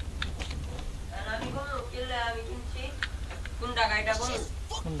আমি কোন কিনলে আমি কিনছি কোন টাকাটা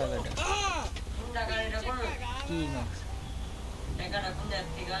কোন টাকাটা কোন কি মাস্ক টাকাটা কোন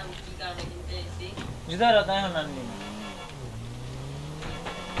থেকে আমি কি কারণে কিনতে এসেছি জুতার তাই হন আনলি না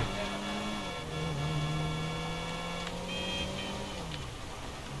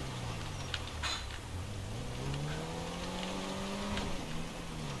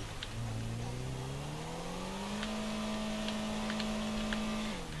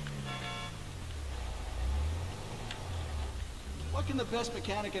What can the best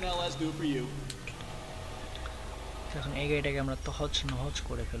mechanic in LS do for you? এখন এই গাড়িটাকে আমরা তহজ নহজ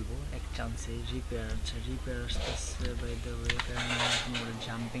করে ফেলবো এক চান্সে রিপেয়ার আছে রিপেয়ার আসতেছে বাই দ্য ওয়ে কারণ আমরা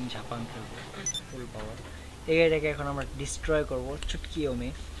জাম্পিং ঝাপাং খেলবো ফুল পাওয়ার এই গাড়িটাকে এখন আমরা ডিস্ট্রয় করবো চুটকি ওমে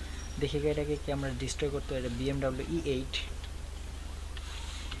দেখি গাড়িটাকে কি আমরা ডিস্ট্রয় করতে পারি BMW E8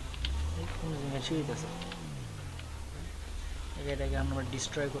 কোন জায়গায় চুরিতেছে এই গাড়িটাকে আমরা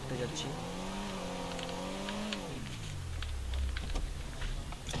ডিস্ট্রয় করতে যাচ্ছি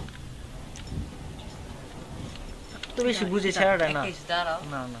তো বেশি বুঝে ছাড়াটা না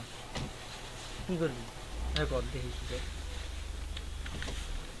না না কি করবি কর দেখি কি করে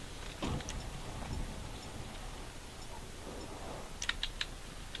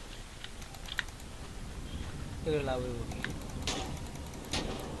এগুলো লাভ হইব কি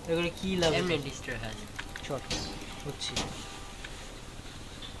এগুলো কি লাভ এমনি ডিস্ট্রয় হয় শর্ট বুঝছি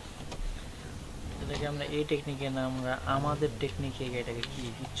এটাকে আমরা এই টেকনিকে না আমরা আমাদের টেকনিকে এটাকে কি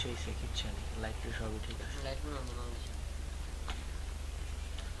কিচ্ছু হয়েছে কিচ্ছু নেই লাইট টু সবই ঠিক আছে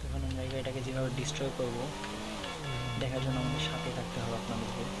তখন আমরা এটাকে যেভাবে ডিস্ট্রয় করবো দেখার জন্য আমাদের সাথে থাকতে হবে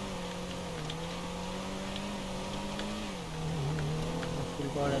আপনাদেরকে ফুল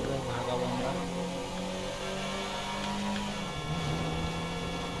পাওয়ার একবার ভাগাবো আমরা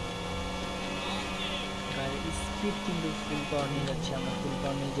গাড়ির স্পিড কিন্তু ফুল পাওয়ার নিয়ে যাচ্ছে আমরা ফুল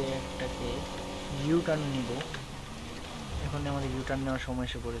পাওয়ার নিয়ে যে একটাকে ইউ টার্ন নিব এখন আমাদের ইউ টার্ন নেওয়ার সময়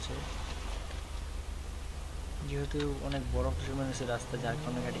এসে পড়েছে যেহেতু অনেক বরফ জমে গেছে রাস্তা যার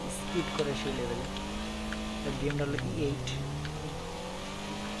কারণে গাড়ি স্পিড করে সেই লেভেলে BMW E8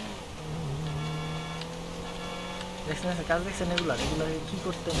 দেখছেন কাজ দেখছেন এগুলা কি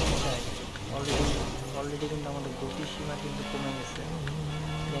করতে মনে চায় অলরেডি কিন্তু আমাদের গতির সীমা কিন্তু কমে গেছে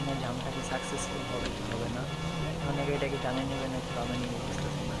ট্রেনের জামটাকে সাকসেসফুল হবে কি হবে না অনেক এটাকে টানে নেবে না টানে নিয়ে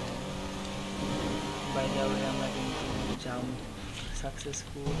বুঝতেছি না বাইরে আমরা কিন্তু জাম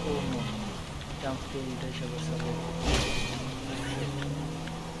সাকসেসফুল জাম্প ফিল্ড হিসেবে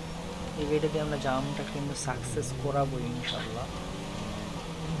এই গাড়িটাতে আমরা জামটা কিন্তু সাকসেস করাবো ইনশাল্লাহ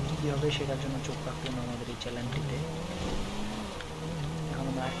কী হবে সেটার জন্য চোখ রাখুন আমাদের এই চ্যানেলটিতে এখন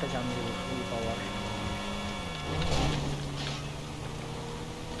আমরা একটা জাম দেবো ফুল পাওয়ার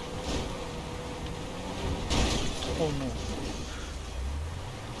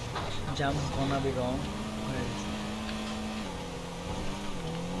জাম ঘনাবে রং হয়ে গেছে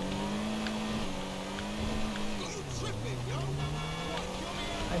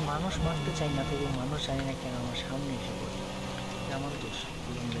আমি মানুষ মারতে চাই না তবু মানুষ জানি না কেন আমার সামনে এসে পড়ে আমার দোষ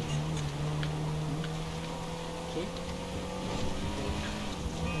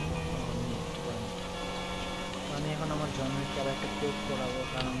আমি এখন আমার জন্মকে আবার একটা কোক করাবো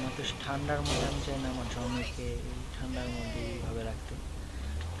কারণ আমার তো ঠান্ডার মধ্যে আমি চাই না আমার জন্মকে এই ঠান্ডার মধ্যে এইভাবে রাখতে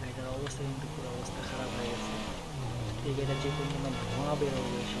গাড়িটার অবস্থা কিন্তু পুরো অবস্থা খারাপ হয়ে গেছে এই গাড়িটা যে কোনো ধোঁয়া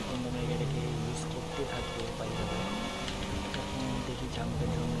বেরোবে সে কোনো এই গাড়িটাকে ইউজ করতে থাকবো বাইরে তখন দেখি জাম্পের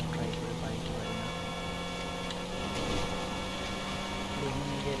জন্য ট্রাই করে পাই কি পারি না দেখুন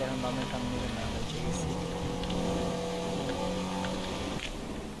এই গাড়িটা এখন বামে টান নেবে না বেঁচে গেছি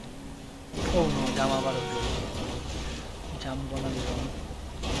ও নো জাম আবার জাম বনা দিলাম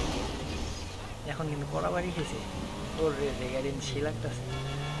এখন কিন্তু পড়া বাড়ি খেয়েছে ওর রে গাড়ি সে লাগতেছে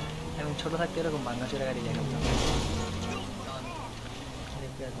আমি ছোটো থাকতে এরকম বাংলাচোরা গাড়ি দেখাতাম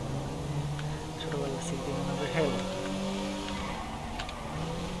ছোটোবেলা স্মৃতি মনে করে খেল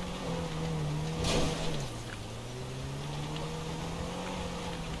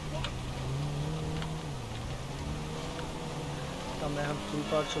আমরা এখন ফুল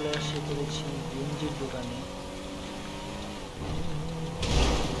পাওয়ার চলে আসে পড়েছি গেঞ্জির দোকানে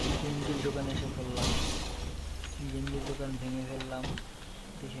এসে পড়লাম গেঞ্জির দোকান ভেঙে ফেললাম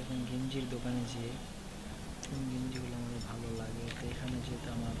দেখি এখন গেঞ্জির দোকানে যেয়ে গেঞ্জিগুলো আমাদের ভালো লাগে। তো এখানে যেহেতু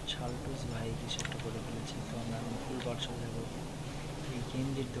আমার ছালটুস ভাই কিছু একটা করে ফেলেছে, তো আমরা এখন ফুলবার চলে যাবো এই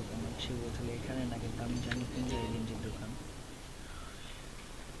গেঞ্জির দোকানে। সে বলছিল এখানে না, কিন্তু আমি জানি কোন জায়গায় গেঞ্জির দোকান।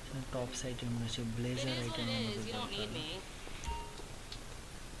 টপ সাইডে মনে হচ্ছে ব্লেজার আইটেম আমাদের দরকার।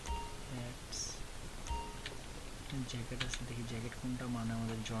 জ্যাকেট আছে, দেখি জ্যাকেট কোনটা মানে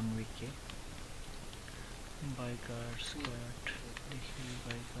আমাদের জন উইককে। বাইকার স্কোয়াড, দেখি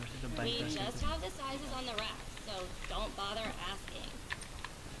বাইকার, এটা বাইকার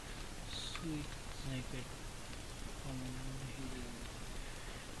সুইট জ্যাকেট।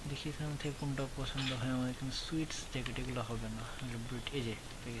 দেখি এখান থেকে কোনটা পছন্দ হয় আমার। এখানে সুইটস জ্যাকেট এগুলো হবে না, এই যে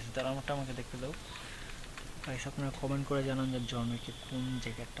ঠিক আছে। তার আমারটা আমাকে দেখতে দাও গাইস, আপনারা কমেন্ট করে জানান যে জন উইকে কোন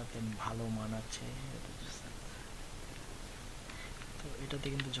জ্যাকেটটাতে ভালো মানাচ্ছে। তো এটাতে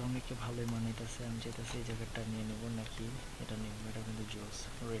কিন্তু জন উইককে ভালোই মানাইতেছে। আমি চাইতেছি এই জ্যাকেটটা নিয়ে নেবো নাকি এটা নেব। এটা কিন্তু জোস,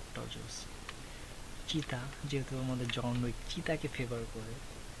 রেডটাও জোস। চিতা, যেহেতু আমাদের জন উইক চিতাকে ফেভার করে,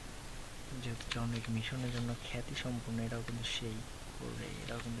 যেহেতু জন উইক মিশনের জন্য খ্যাতি সম্পূর্ণ, এটাও কিন্তু সেই করবে,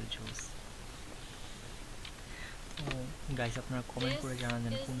 এটাও কিন্তু জোস। তো গাইস আপনারা কমেন্ট করে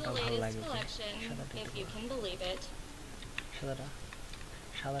জানান কোনটা ভালো লাগে।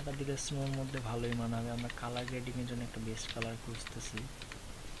 সাদাটা দিলে স্নোর মধ্যে ভালোই মানাবে। আমরা কালার গ্রেডিং এর জন্য একটা বেস্ট কালার খুঁজতেছি।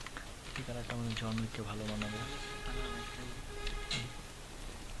 এই কালারটা আমাদের জন উইককে ভালো মানাবে।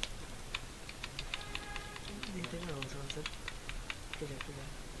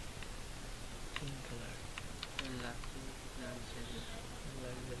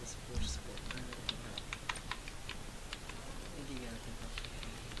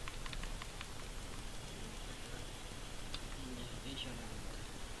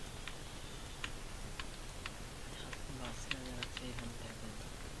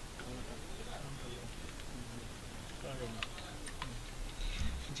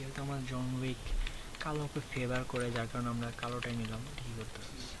 যেহেতু আমার জন উইক কালোকে ফেভার করে, যার কারণে আমরা কালোটাই নিলাম। ঠিক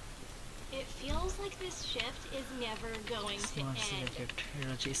করতেছি স্মার্টস জ্যাকেট,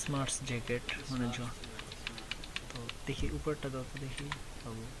 এটা হচ্ছে স্মার্টস জ্যাকেট মানে তো দেখি উপরটা দাও তো দেখি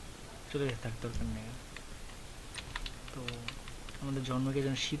বাবু, চলে গেছে থাক, দরকার নেই। তো আমাদের জন্মকে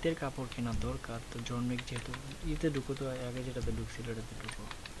যেন শীতের কাপড় কেনার দরকার। তো জন্মিক যেহেতু ইতে ঢুকো, তো আগে যেটাতে ঢুকছিল এটাতে ঢুকো।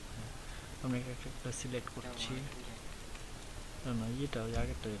 আমরা একটা সিলেক্ট করছি, না এটা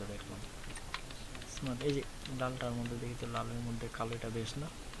আগেরটা যেটা দেখলাম স্মার্ট। এই যে লালটার মধ্যে দেখি, তো লালের মধ্যে কালো এটা বেশ না,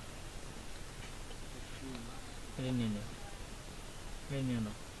 এটা নিয়ে নাও, এটা নিয়ে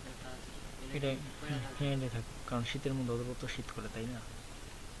নাও, এটা হ্যাঁ এটা থাকুক, কারণ শীতের মধ্যে অত তো শীত করে, তাই না?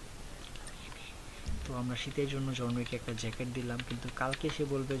 তো আমরা শীতের জন্য জন্মকে একটা জ্যাকেট দিলাম, কিন্তু কালকে সে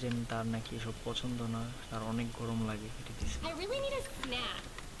বলবে যে তার নাকি এসব পছন্দ না, তার অনেক গরম লাগে। এটা দিচ্ছি,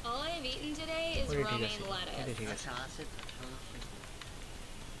 ঠিক আছে।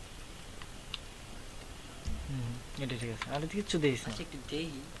 এটা ঠিক আছে, আর কিছু দিস না,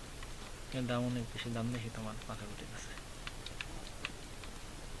 এর দাম অনেক বেশি, দাম দেখি তোমার মাথা উঠে গেছে।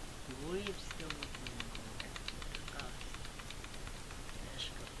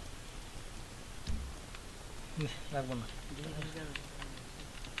 লাগবো না,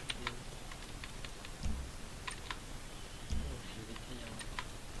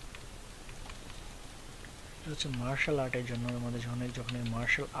 হচ্ছে মার্শাল আর্টের জন্য। আমাদের যখন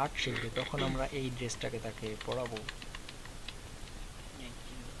মার্শাল আর্ট শিখবে, তখন আমরা এই ড্রেসটাকে তাকে পরাবো।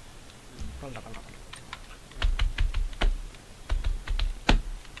 পাল্টা পাল্টা পাল্টা।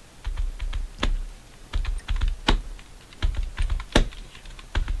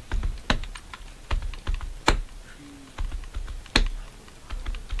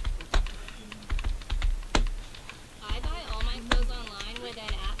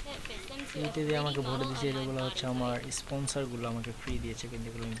 ফ্রিতে দিয়ে আমাকে ভরে দিয়েছে, এগুলো হচ্ছে আমার স্পন্সরগুলো আমাকে ফ্রি দিয়েছে, কিন্তু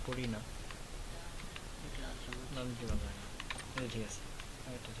এগুলো আমি পড়ি না। এটা ঠিক আছে,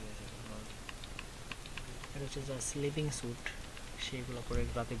 এটা ঠিক আছে। এটা হচ্ছে যা স্লিপিং স্যুট, সেগুলো পরে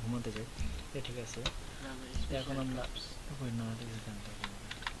রাতে ঘুমাতে যায়। এটা ঠিক আছে। এখন আমরা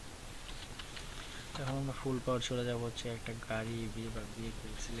এখন আমরা ফুল পাওয়ার চলে যাবো হচ্ছে একটা গাড়ি বা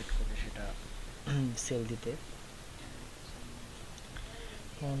ভেহিকল সিলেক্ট করে সেটা সেল দিতে।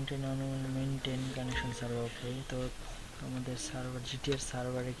 মেনটেন কানেকশন সার্ভার, ওকে। তো আমাদের সার্ভার জিটিএর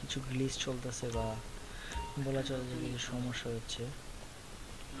সার্ভারে কিছু গ্লিচ চলতেছে, বা বলা চলে যে কিছু সমস্যা হচ্ছে।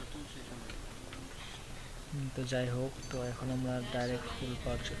 তো যাই হোক, তো এখন আমরা ডাইরেক্ট ফুল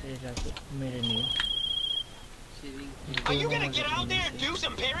পাওয়ার এটাকে মেরে নিই। Are you gonna get out there and do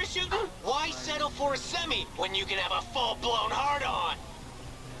some parachuting? Why settle for a semi when you can have a full-blown hard-on?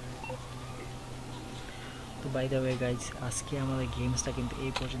 তো বাই দ্য ওয়ে গাইজ, আজকে আমাদের গেমসটা কিন্তু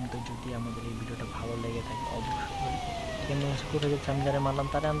এই পর্যন্ত। যদি আমাদের এই ভিডিওটা ভালো লেগে থাকে অবশ্যই, কোথায় যাচ্ছে আমি যারা মারলাম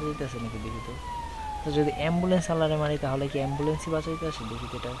তারা আনতে দিতেছে নাকি দেখি তো। তো যদি অ্যাম্বুলেন্স আলারে মারি তাহলে কি অ্যাম্বুলেন্সই বাঁচাইতে আসে? দেখি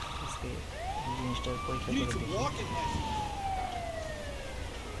তো এটা আজকে এই জিনিসটার পরীক্ষা করে দেখি।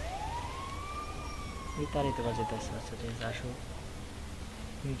 এই তারই তো বাঁচাইতে আসছে। আচ্ছা ঠিক আছে, আসো।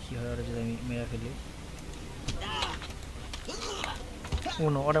 কি হয় ওরা যদি আমি মেরে ফেলি?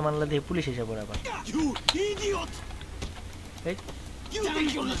 কোনো ওরা মানলে দিয়ে পুলিশ এসে পড়ে আবার।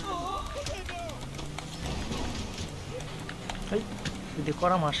 যদি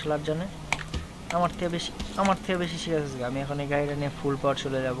করা মার্শাল আর্ট জানে আমার থেকে বেশি সিরিয়াস আছে। আমি এখন এই গাড়িটা নিয়ে ফুল পাওয়ার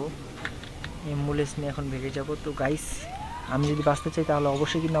চলে যাব, অ্যাম্বুলেন্স নিয়ে এখন বেরিয়ে যাব। তো গাইস, আমি যদি বাঁচতে চাই তাহলে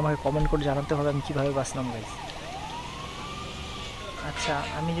অবশ্যই কিন্তু আমাকে কমেন্ট করে জানাতে হবে আমি কীভাবে বাঁচলাম গাইস। আচ্ছা,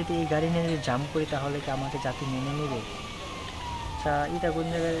 আমি যদি এই গাড়ি নিয়ে যদি জাম্প করি তাহলে কি আমাকে জাতি মেনে নেবে? আচ্ছা, এটা কোন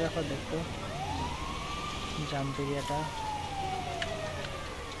জায়গায় রাখো দেখো, জাম্প এরিয়াটা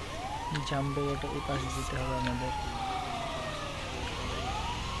এই পাশে দিতে হবে আমাদের।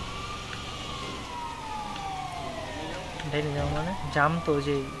 মানে জাম তো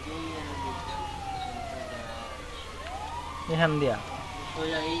যে এখান দিয়া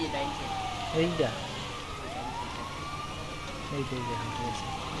এইটা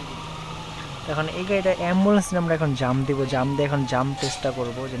এখন এই গাড়িটা অ্যাম্বুলেন্স আমরা এখন জাম দিব, জাম দিয়ে এখন জাম চেষ্টা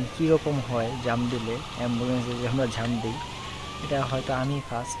করবো যে কীরকম হয় জাম দিলে অ্যাম্বুলেন্সে যে আমরা জাম দিই। এটা হয়তো আমি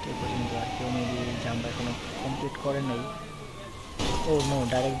ফার্স্ট এ পর্যন্ত, আর কেউ মেবি জাম্প এখনো কমপ্লিট করে নেই। ও নো,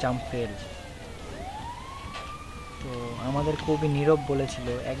 ডাইরেক্ট জাম্প ফেল। তো আমাদের কবি নীরব বলেছিল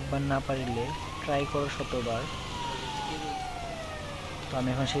একবার না পারিলে ট্রাই করো 100বার। তো আমি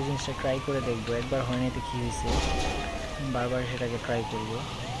এখন সেই জিনিসটা ট্রাই করে দেখবো, একবার হয়নি তো কী হয়েছে, বারবার সেটাকে ট্রাই করবো।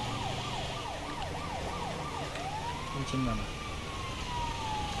 চিন্তা না,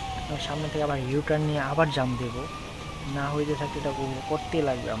 সামনে থেকে আবার ইউটার্ন নিয়ে আবার জাম দেব, না হইতে থাকতে এটা করতেই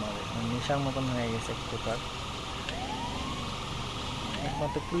লাগবে আমাদের, নেশার মতন হয়ে গেছে এক প্রকার।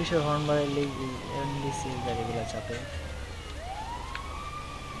 একমাত্র পুলিশের হর্ন বাড়াইলেই এনডিসির গাড়িগুলো চাপে।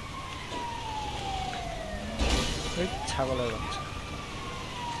 এই ছাগলের বাচ্চা,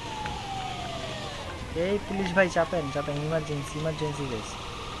 এই পুলিশ ভাই চাপেন, ইমার্জেন্সি গেছে।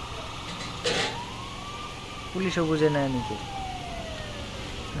 পুলিশও বুঝে নেয় আমি কে,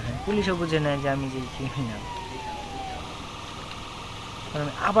 হ্যাঁ পুলিশও বুঝে নেয় যে আমি যে ক্রিমিনাল।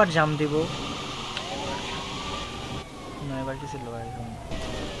 আমি আবার জাম দেব না, এবার কি ছিল এখন,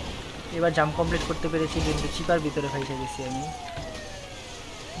 এবার জাম কমপ্লিট করতে পেরেছি, কিন্তু চিপার ভিতরে ফাইসে গেছি আমি।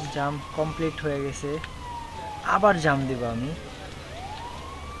 জাম কমপ্লিট হয়ে গেছে, আবার জাম দেব আমি।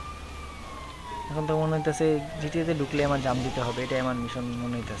 এখন তো মনে হইতেছে জিটিএতে ঢুকলে আমার জাম দিতে হবে, এটাই আমার মিশন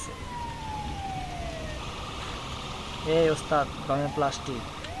মনে হইতেছে। এই ওস্তাদ বামে প্লাস্টিক,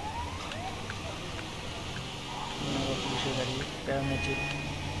 পুলিশের গাড়ি প্যারামেট্রিক,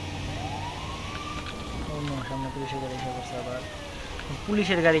 অন্য সামনে পুলিশের গাড়ি এসে করছে। আবার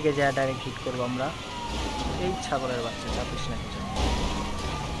পুলিশের গাড়িকে যা ডাইরেক্ট হিট করবো আমরা। এই ছাগলের বাচ্চা চাপিস না কিছু,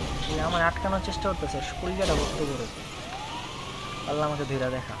 আমার আটকানোর চেষ্টা করতেছে, কলিজাটা ভক্ত করে। আল্লাহ আমাকে ধীরা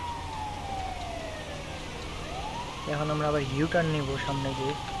দেখা। এখন আমরা আবার ইউটার্ন নিব সামনে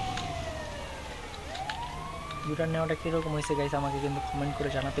গিয়ে। ইউটার্ন নেওয়াটা কীরকম হয়েছে গাইস আমাকে কিন্তু কমেন্ট করে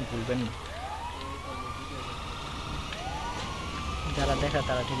জানাতে ভুলবেন না। যারা দেখা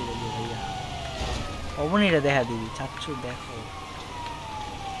তারা ঠিকই দেখবে ভাইয়া, অবনীরা দেখা দিবি, চাচ্ছু দেখো,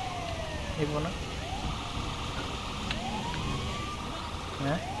 দেখবো না?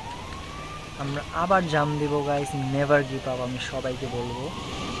 হ্যাঁ, আমরা আবার জাম দিব গাইস, নেভার গিভ আপ, আমি সবাইকে বলবো।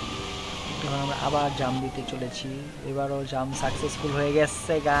 এখন আমরা আবার জাম দিতে চলেছি, এবারও জাম সাকসেসফুল হয়ে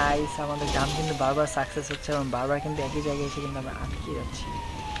গেছে গাইস। আমাদের জাম কিন্তু বারবার সাকসেস হচ্ছে এবং বারবার কিন্তু একই জায়গায় এসে কিন্তু আমরা আটকে যাচ্ছি।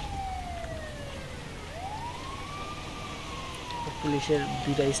 পুলিশের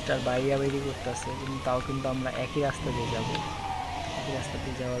 2টা স্টার বাইরে করতেছে, কিন্তু তাও কিন্তু আমরা একই রাস্তা দিয়ে যাব, একই রাস্তা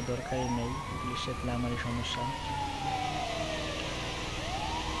দিয়ে যাওয়ার দরকারই নেই, পুলিশের সাথে আমারই সমস্যা।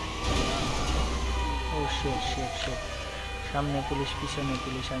 ও শিট শিট শিট, সামনে পুলিশ, পিছনে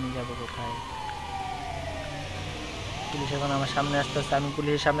পুলিশ, আমি যাবো কোথায়? পুলিশ এখন আমার সামনে আস্তে আস্তে, আমি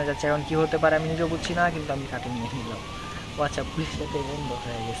পুলিশের সামনে যাচ্ছি। এখন কি হতে পারে আমি নিজেও বুঝছি না, কিন্তু আমি কাটিং নিয়ে নিলাম। ও আচ্ছা, পুলিশের সাথে বন্ধ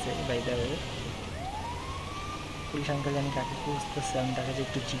হয়ে গেছে বাইরে। পুলিশ আঙ্কেল জানি কাকে খুঁজতেছে, আমি তাকে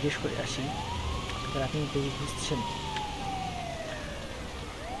একটু জিজ্ঞেস করে আসি, আপনি দেখি খুঁজছেন।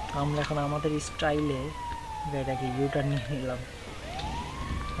 আমরা এখন আমাদের স্টাইলে গাড়িটাকে ইউটার্ন নিয়ে নিলাম।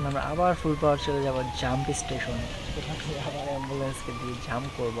 এখন আমরা আবার ফুল পাওয়ার চলে যাবো জাম্প স্টেশনে, এখান থেকে আবার অ্যাম্বুলেন্সকে দিয়ে জাম্প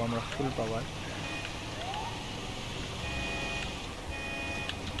করবো আমরা ফুল পাওয়ার।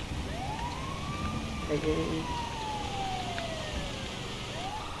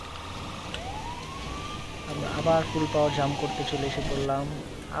 আমরা আবার ফুল পাওয়ার জাম্প করতে চলে এসে পড়লাম,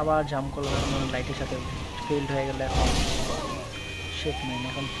 আবার জাম্প করলাম। এখন লাইটের সাথে ফেল্ড হয়ে গেল, এখন শেপ নেই,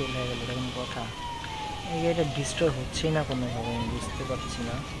 এখন ফেল হয়ে গেল, এখন কথা এই এটা ডিস্ট্রয় হচ্ছেই না কোনোভাবে, আমি বুঝতে পারছি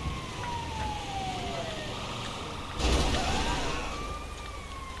না।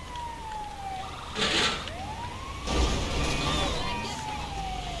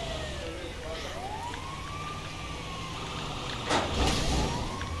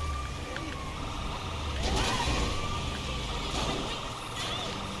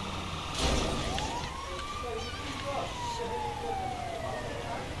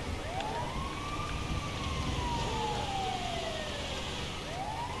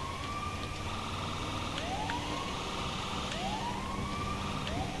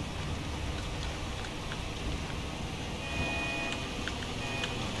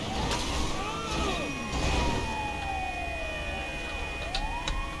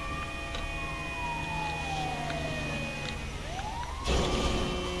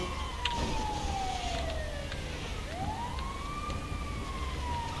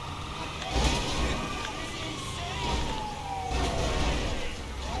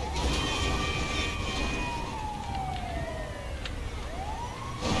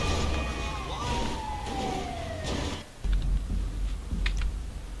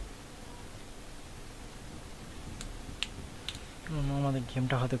 আমাদের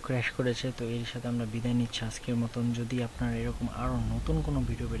গেমটা হয়তো ক্র্যাশ করেছে, তো এর সাথে আমরা বিদায় নিচ্ছি আজকের মতন। যদি আপনারা এরকম আরও নতুন কোনো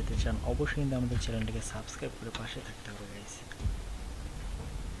ভিডিও পেতে চান অবশ্যই কিন্তু আমাদের চ্যানেলটিকে সাবস্ক্রাইব করে পাশে থাকতে হবে গাইস।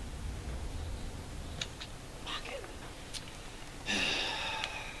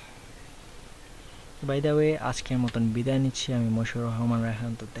 বাই দ্য ওয়ে আজকের মতন বিদায় নিচ্ছি আমি মশিউর রহমান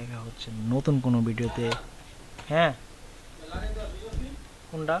রায়হান। তো দেখা হচ্ছে নতুন কোনো ভিডিওতে। হ্যাঁ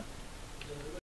কোনটা?